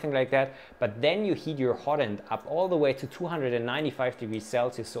Celsius or something like that, but then you heat your hot end up all the way to 295 degrees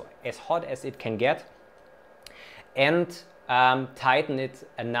Celsius, so as hot as it can get, and tighten it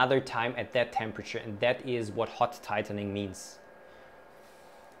another time at that temperature, and that is what hot tightening means.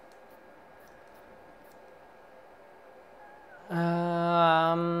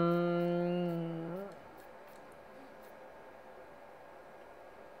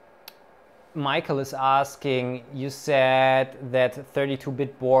 Michael is asking, you said that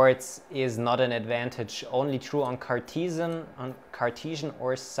 32-bit boards is not an advantage, only true on Cartesian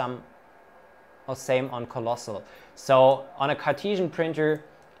or same on Colossal. So on a Cartesian printer,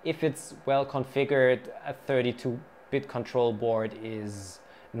 if it's well configured, a 32-bit control board is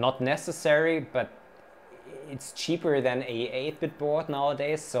not necessary, but it's cheaper than a 8-bit board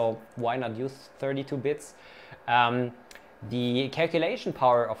nowadays, so why not use 32 bits? The calculation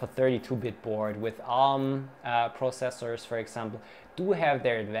power of a 32-bit board with ARM processors, for example, do have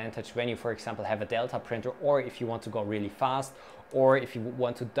their advantage when you, for example, have a Delta printer, or if you want to go really fast, or if you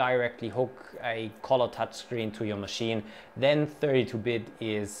want to directly hook a color touchscreen to your machine, then 32-bit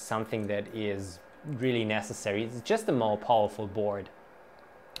is something that is really necessary. It's just a more powerful board.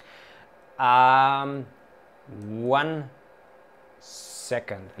 1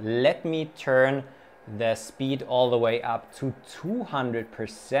 second. Let me turn the speed all the way up to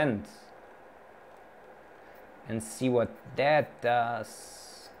 200% and see what that does.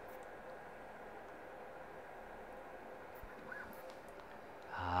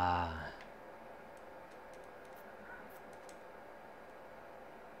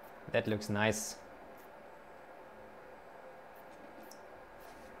 That looks nice.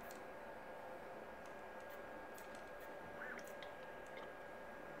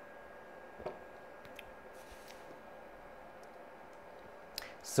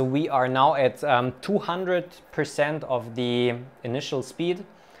 So we are now at 200% of the initial speed.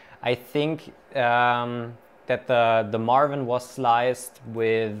 I think that the Marlin was sliced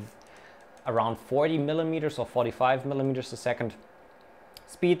with around 40 millimeters or 45 millimeters a second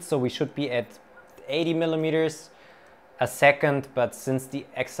speed, so we should be at 80 millimeters a second, but since the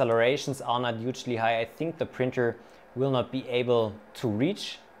accelerations are not hugely high, I think the printer will not be able to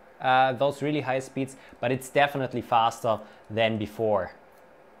reach those really high speeds, but it's definitely faster than before.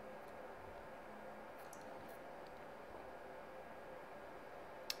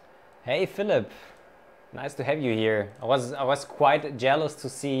 Hey Philip, nice to have you here. I was quite jealous to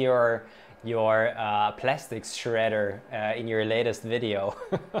see your plastics shredder in your latest video.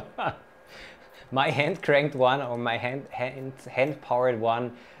 My hand cranked one, or my hand powered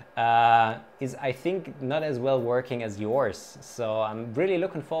one, is I think not as well working as yours. So I'm really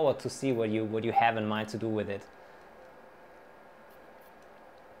looking forward to see what you have in mind to do with it.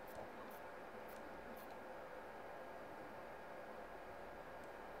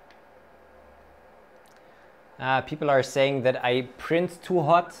 People are saying that I print too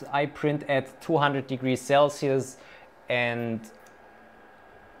hot. I print at 200 degrees Celsius, and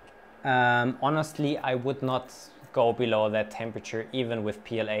honestly, I would not go below that temperature even with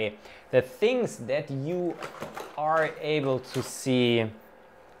PLA. The things that you are able to see,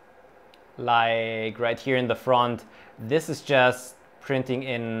 like right here in the front, this is just printing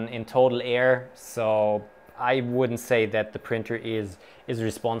in total air, so I wouldn't say that the printer is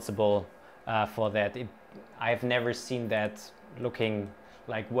responsible for that. I've never seen that looking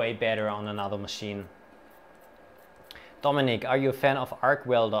like way better on another machine. Dominic, are you a fan of Arc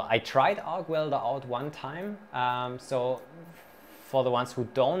Welder? I tried Arc Welder out one time. So for the ones who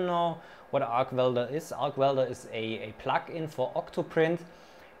don't know what Arc Welder is a plugin for Octoprint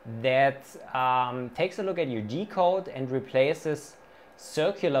that takes a look at your G-code and replaces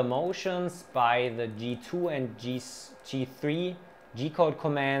circular motions by the G2 and G3 G-code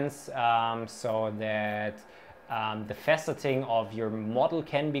commands, so that the faceting of your model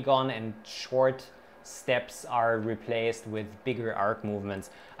can be gone and short steps are replaced with bigger arc movements.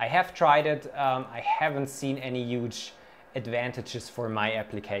 I have tried it. I haven't seen any huge advantages for my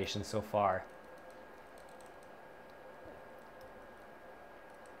application so far.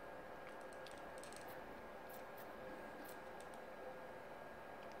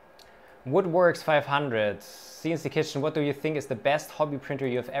 Woodworks 500, CNC Kitchen, what do you think is the best hobby printer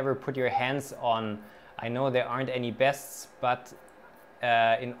you've ever put your hands on? I know there aren't any bests, but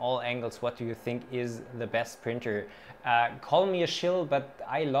in all angles, what do you think is the best printer? Call me a shill, but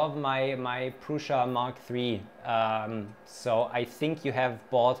I love my Prusa Mark III. So I think you have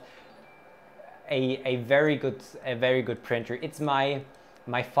bought a very good printer. It's my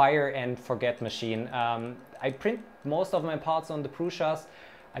fire and forget machine. I print most of my parts on the Prusas.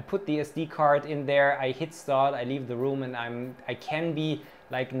 I put the SD card in there, I hit start, I leave the room, and I can be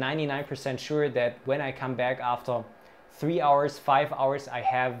like 99% sure that when I come back after 3 hours, 5 hours, I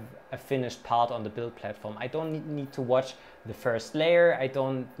have a finished part on the build platform. I don't need to watch the first layer, I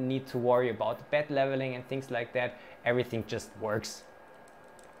don't need to worry about the bed leveling and things like that. Everything just works.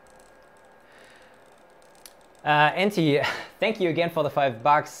 Anti, thank you again for the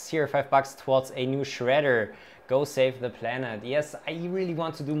 $5. Here, $5 towards a new shredder. Go save the planet. Yes, I really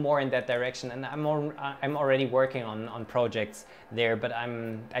want to do more in that direction, and I'm already working on projects there, but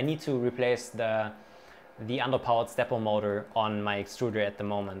I need to replace the underpowered stepper motor on my extruder at the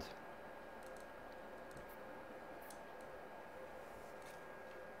moment.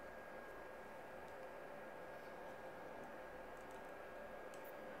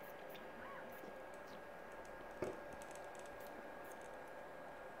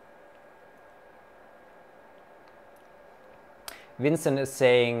 Vincent is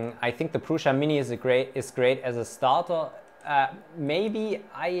saying, I think the Prusa Mini is great as a starter. Maybe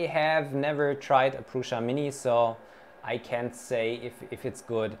I have never tried a Prusa Mini, so I can't say if it's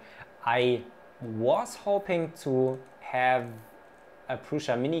good. I was hoping to have a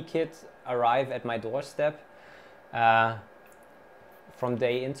Prusa mini kit arrive at my doorstep from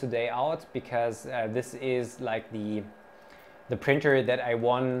day in to day out, because this is like the printer that I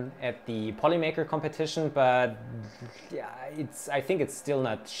won at the Polymaker competition, but yeah, I think it's still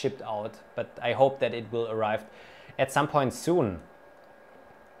not shipped out, but I hope that it will arrive at some point soon.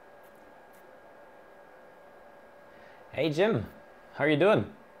 Hey Jim, how are you doing?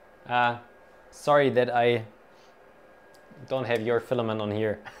 Sorry that I don't have your filament on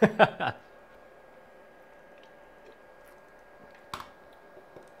here.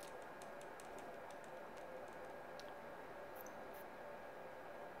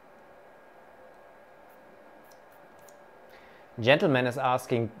 Gentleman is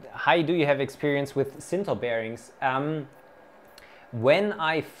asking, hi, do you have experience with sinter bearings? When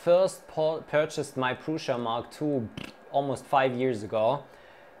I first purchased my Prusa Mark II almost 5 years ago,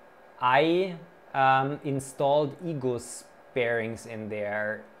 I installed Egus bearings in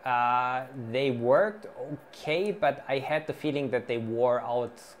there. They worked okay, but I had the feeling that they wore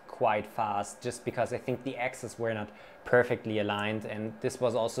out quite fast, just because I think the axes were not perfectly aligned, and this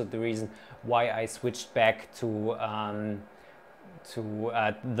was also the reason why I switched back to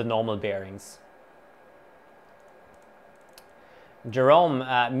the normal bearings. Jerome,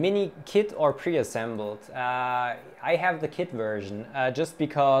 mini kit or pre-assembled? I have the kit version just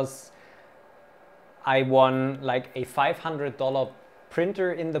because I won like a $500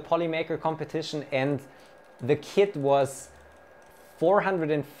 printer in the Polymaker competition, and the kit was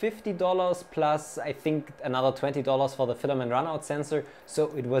 $450 plus I think another $20 for the filament runout sensor,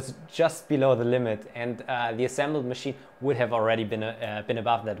 so it was just below the limit, and the assembled machine would have already been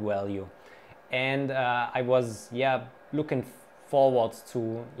above that value. And I was looking forward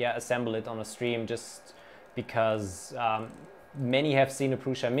to assemble it on a stream, just because many have seen a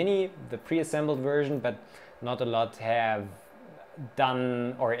Prusa Mini, the pre-assembled version, but not a lot have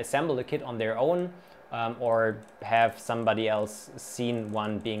done or assembled a kit on their own, or have somebody else seen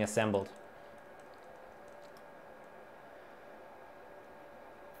one being assembled.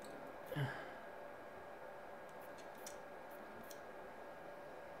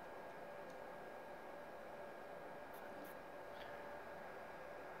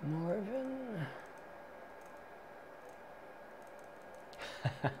 Marvin.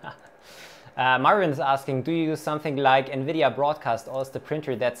 Marvin is asking, do you use something like NVIDIA Broadcast, or is the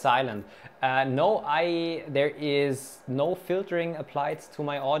printer that silent? No, there is no filtering applied to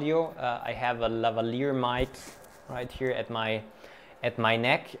my audio. I have a lavalier mic right here at my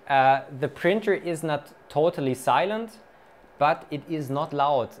neck. The printer is not totally silent, but it is not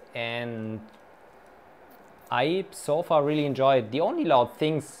loud, and I so far really enjoy it. The only loud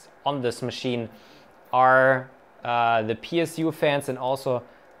things on this machine are the PSU fans and also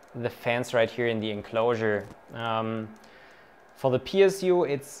the fans right here in the enclosure. For the PSU,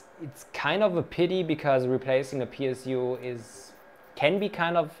 it's kind of a pity, because replacing a PSU can be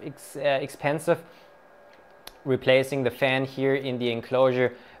kind of expensive. Replacing the fan here in the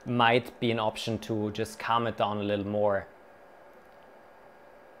enclosure might be an option to just calm it down a little more.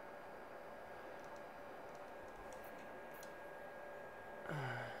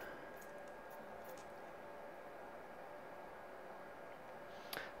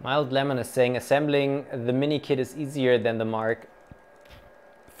 Mild Lemon is saying, assembling the mini kit is easier than the Mark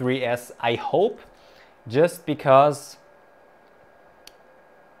IIIs. I hope, just because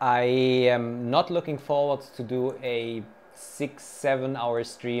I am not looking forward to do a 6-7 hour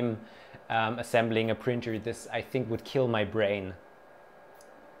stream assembling a printer. This, I think, would kill my brain.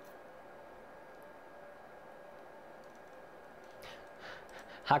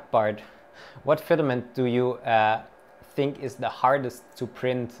 Hackbart, what filament do you think is the hardest to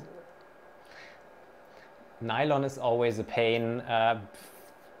print? Nylon is always a pain.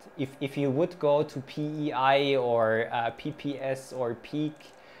 If you would go to PEI or PPS or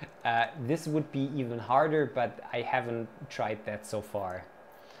PEEK, this would be even harder, but I haven't tried that so far.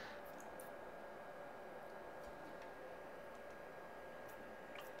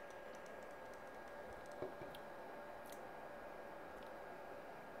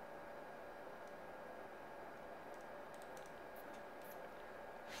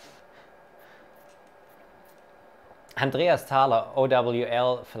 Andreas Thaler,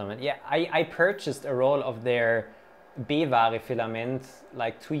 OWL filament. Yeah, I purchased a roll of their B-Ware filament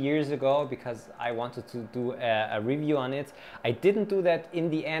like 2 years ago, because I wanted to do a review on it. I didn't do that in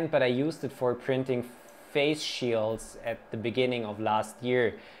the end, but I used it for printing face shields at the beginning of last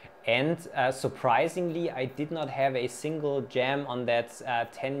year. And surprisingly, I did not have a single jam on that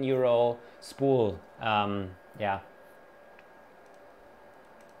 €10 spool. Yeah,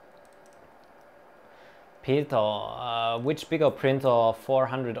 Peter, which bigger printer,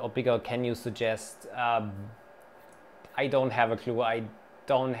 400 or bigger, can you suggest? I don't have a clue. I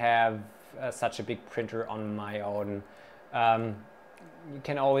don't have such a big printer on my own. You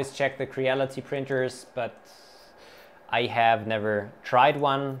can always check the Creality printers, but I have never tried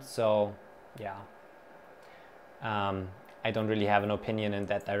one, so yeah. I don't really have an opinion in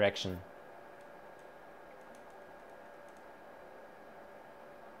that direction.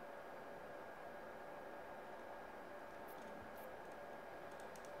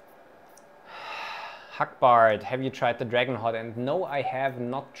 Hackbard, have you tried the Dragon Hot End? No, I have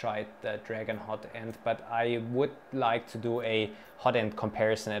not tried the Dragon Hot End, but I would like to do a hot end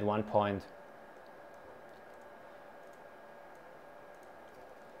comparison at one point.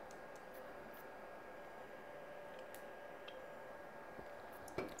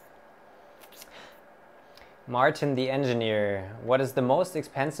 Martin the engineer, what is the most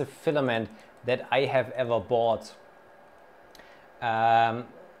expensive filament that I have ever bought?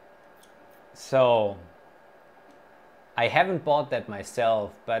 So I haven't bought that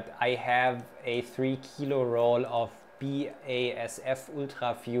myself, but I have a 3 kilo roll of BASF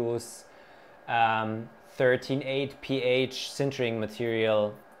Ultrafuse 13.8 pH sintering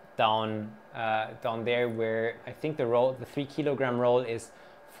material down there, where I think the 3 kilogram roll is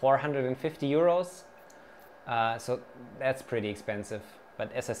 450 euros. So that's pretty expensive.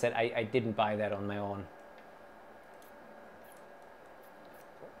 But as I said, I didn't buy that on my own.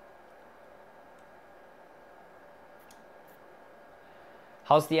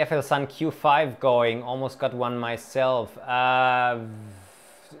 How's the FL Sun Q5 going? Almost got one myself. I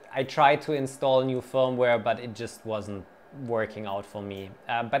tried to install new firmware, but it just wasn't working out for me.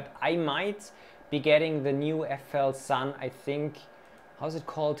 But I might be getting the new FL Sun, I think, how's it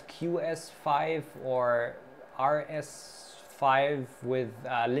called? QS5 or RS5 with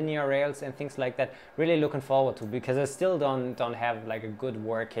linear rails and things like that. Really looking forward to, because I still don't have like a good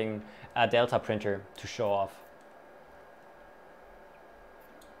working Delta printer to show off.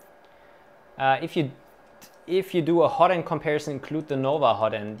 If you do a hot end comparison, include the Nova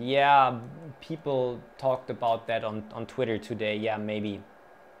hot end. Yeah, people talked about that on Twitter today. Yeah, maybe.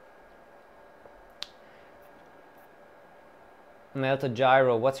 Melted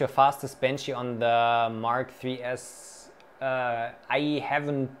Gyro, what's your fastest benchy on the Mark 3S? I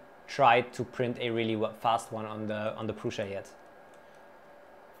haven't tried to print a really fast one on the Prusa yet.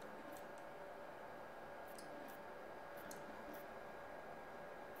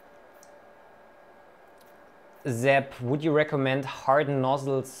 Zep, would you recommend hardened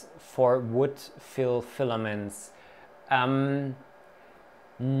nozzles for wood fill filaments?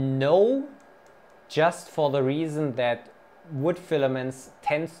 No, just for the reason that wood filaments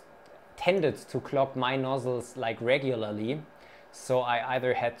tended to clog my nozzles like regularly. So I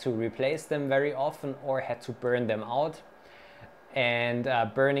either had to replace them very often or had to burn them out. And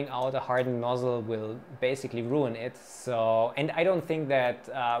burning out a hardened nozzle will basically ruin it. So, and I don't think that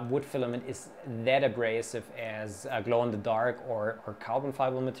wood filament is that abrasive as glow-in-the-dark or carbon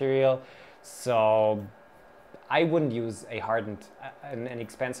fiber material. So I wouldn't use a hardened, an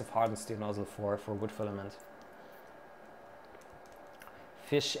expensive hardened steel nozzle for wood filament.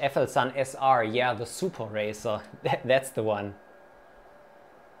 Fish FL Sun SR, yeah, the Super Racer, that's the one.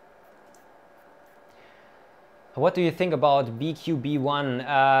 What do you think about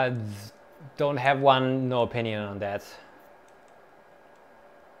BQB1? Don't have one, no opinion on that.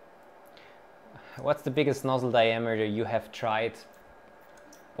 What's the biggest nozzle diameter you have tried?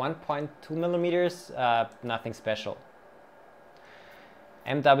 1.2 millimeters, nothing special.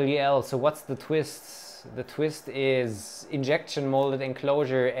 MWL, so what's the twist? The twist is injection molded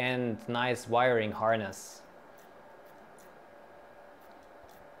enclosure and nice wiring harness.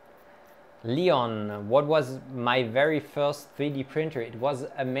 Leon, what was my very first 3D printer? It was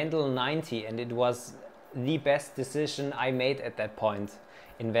a Mendel 90 and it was the best decision I made at that point,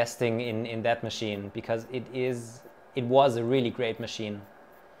 investing in that machine, because it was a really great machine.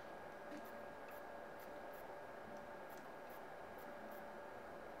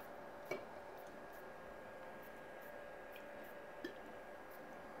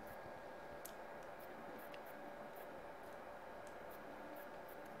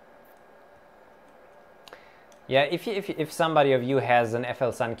 Yeah, if somebody of you has an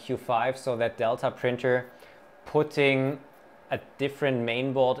FL Sun Q5, so that Delta printer, putting a different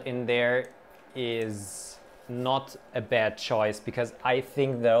mainboard in there is not a bad choice, because I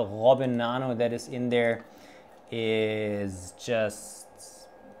think the Robin Nano that is in there is just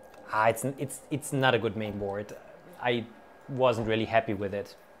it's not a good mainboard. I wasn't really happy with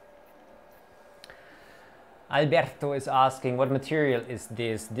it. Alberto is asking, what material is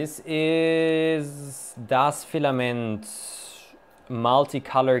this? This is Das Filament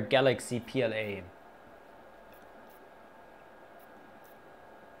Multicolor Galaxy PLA.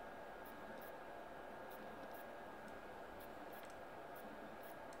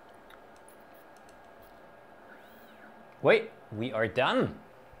 Wait, we are done.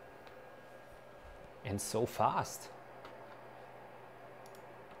 And so fast.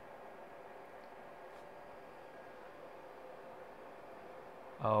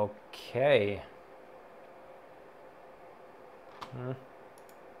 Okay.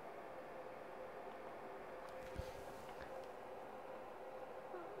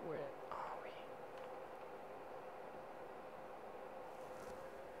 Where are we?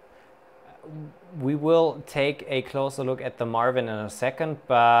 We will take a closer look at the Marvin in a second,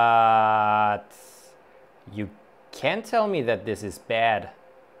 but you can't tell me that this is bad.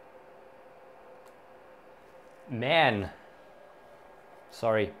 Man.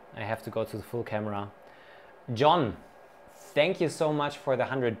 Sorry, I have to go to the full camera. John, thank you so much for the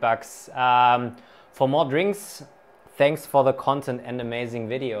 $100. For more drinks, thanks for the content and amazing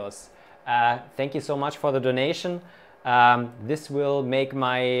videos. Thank you so much for the donation. This will make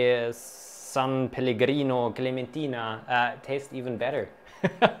my San Pellegrino Clementina taste even better.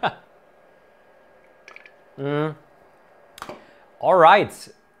 All right,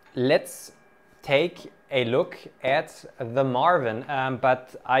 let's take a look at the Marvin,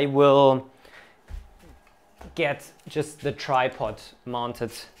 but I will get just the tripod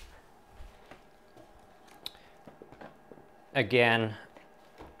mounted again.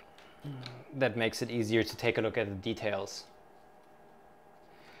 That makes it easier to take a look at the details.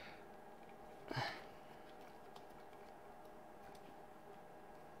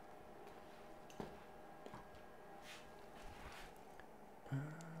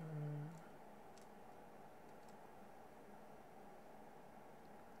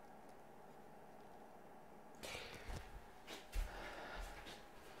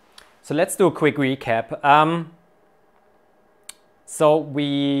 So let's do a quick recap. So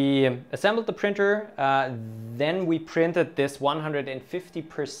we assembled the printer, then we printed this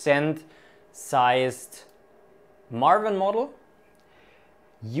 150% sized Marvin model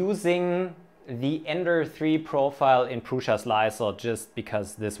using the Ender-3 profile in PrusaSlicer, just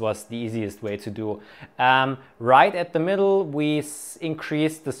because this was the easiest way to do. Right at the middle, we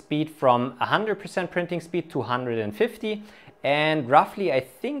increased the speed from 100% printing speed to 150. And roughly, I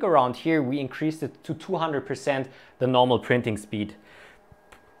think around here, we increased it to 200% the normal printing speed.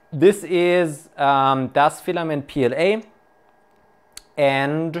 This is Das Filament PLA,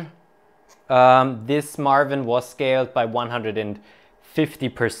 and this Marvin was scaled by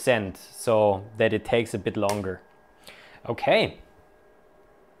 150% so that it takes a bit longer. Okay.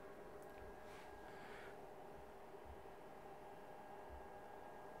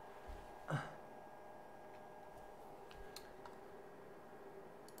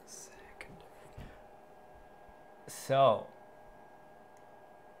 So,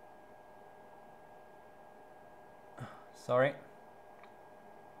 sorry.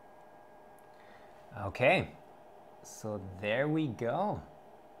 Okay, so there we go.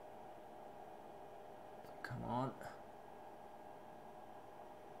 Come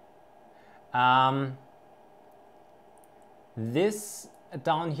on. This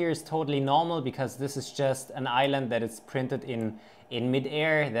down here is totally normal because this is just an island that is printed in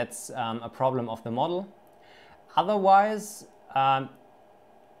mid-air. That's a problem of the model. Otherwise,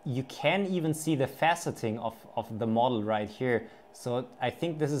 you can even see the faceting of the model right here. So I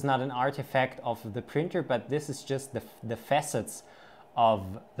think this is not an artifact of the printer, but this is just the facets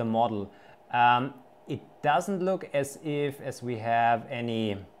of the model. It doesn't look as we have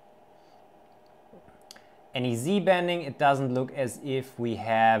any Z-banding. It doesn't look as if we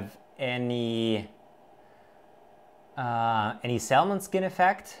have any salmon skin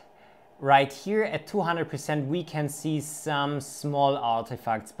effect. Right here at 200%, we can see some small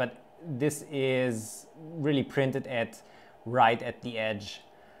artifacts, but this is really printed right at the edge.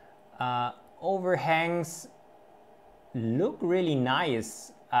 Overhangs look really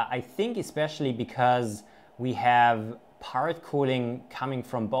nice. I think especially because we have part cooling coming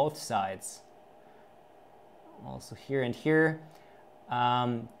from both sides. Also here and here.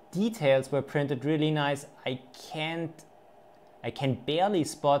 Details were printed really nice. I can barely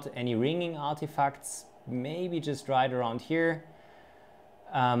spot any ringing artifacts, maybe just right around here.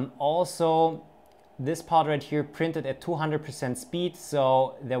 Also, this part right here printed at 200% speed,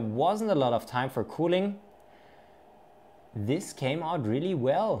 so there wasn't a lot of time for cooling. This came out really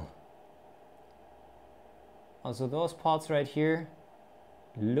well. Also, those parts right here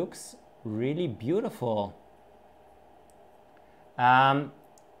looks really beautiful.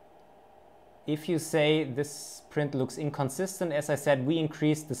 If you say this print looks inconsistent, as I said, we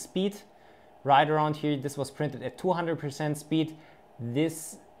increased the speed right around here. This was printed at 200% speed.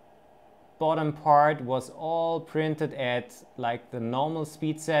 This bottom part was all printed at like the normal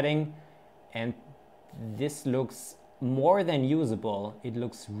speed setting, and this looks more than usable. It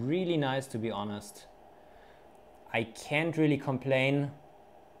looks really nice, to be honest. I can't really complain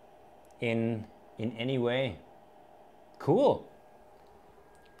in any way. Cool.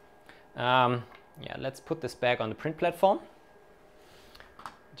 Yeah, let's put this back on the print platform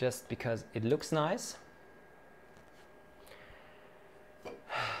just because it looks nice.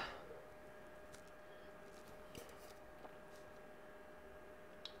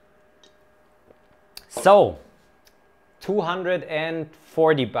 So,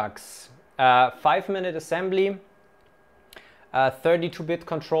 240 bucks. 5-minute assembly, 32-bit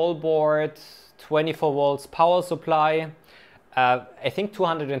control board, 24 volts power supply, I think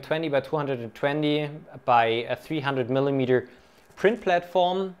 220 by 220 by a 300 millimeter print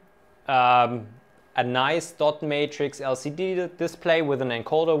platform, a nice dot matrix LCD display with an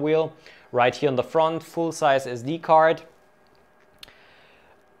encoder wheel right here on the front, full-size SD card.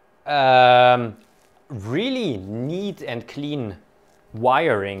 Really neat and clean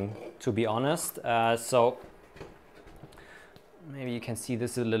wiring, to be honest. So maybe you can see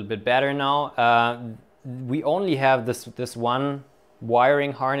this a little bit better now. We only have this one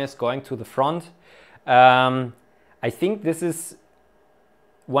wiring harness going to the front. I think this is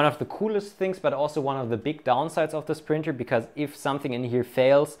one of the coolest things, but also one of the big downsides of this printer, because if something in here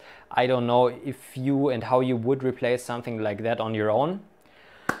fails, I don't know if you and how you would replace something like that on your own.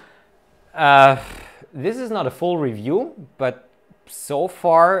 This is not a full review, but so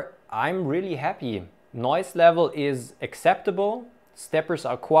far I'm really happy. Noise level is acceptable, steppers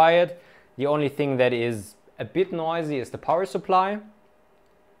are quiet. The only thing that is a bit noisy is the power supply.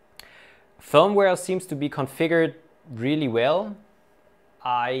 Firmware seems to be configured really well.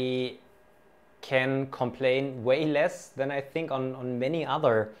 I can complain way less than I think on many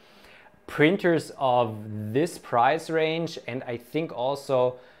other printers of this price range, and I think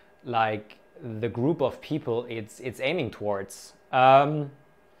also like the group of people it's aiming towards.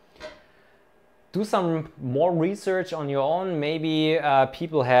 Do some more research on your own. Maybe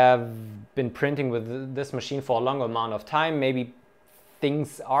people have been printing with this machine for a long amount of time. Maybe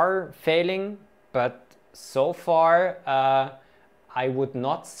things are failing, but so far I would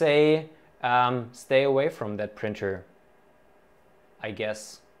not say stay away from that printer, I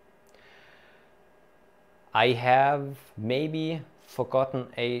guess. I have maybe forgotten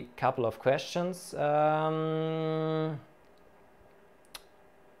a couple of questions.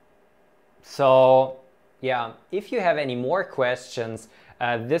 So yeah, if you have any more questions,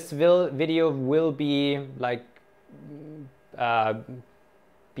 this video will be like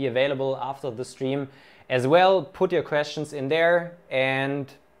be available after the stream as well. Put your questions in there, and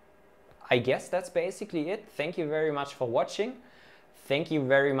I guess that's basically it. Thank you very much for watching. Thank you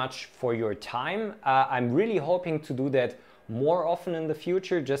very much for your time. I'm really hoping to do that more often in the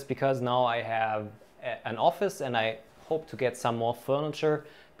future, just because now I have an office and I hope to get some more furniture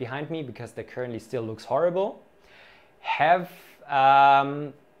behind me, because that currently still looks horrible. Have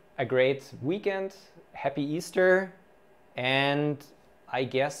a great weekend, happy Easter, and I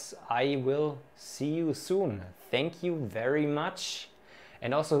guess I will see you soon. Thank you very much,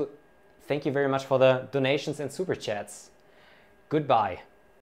 and also thank you very much for the donations and super chats. Goodbye.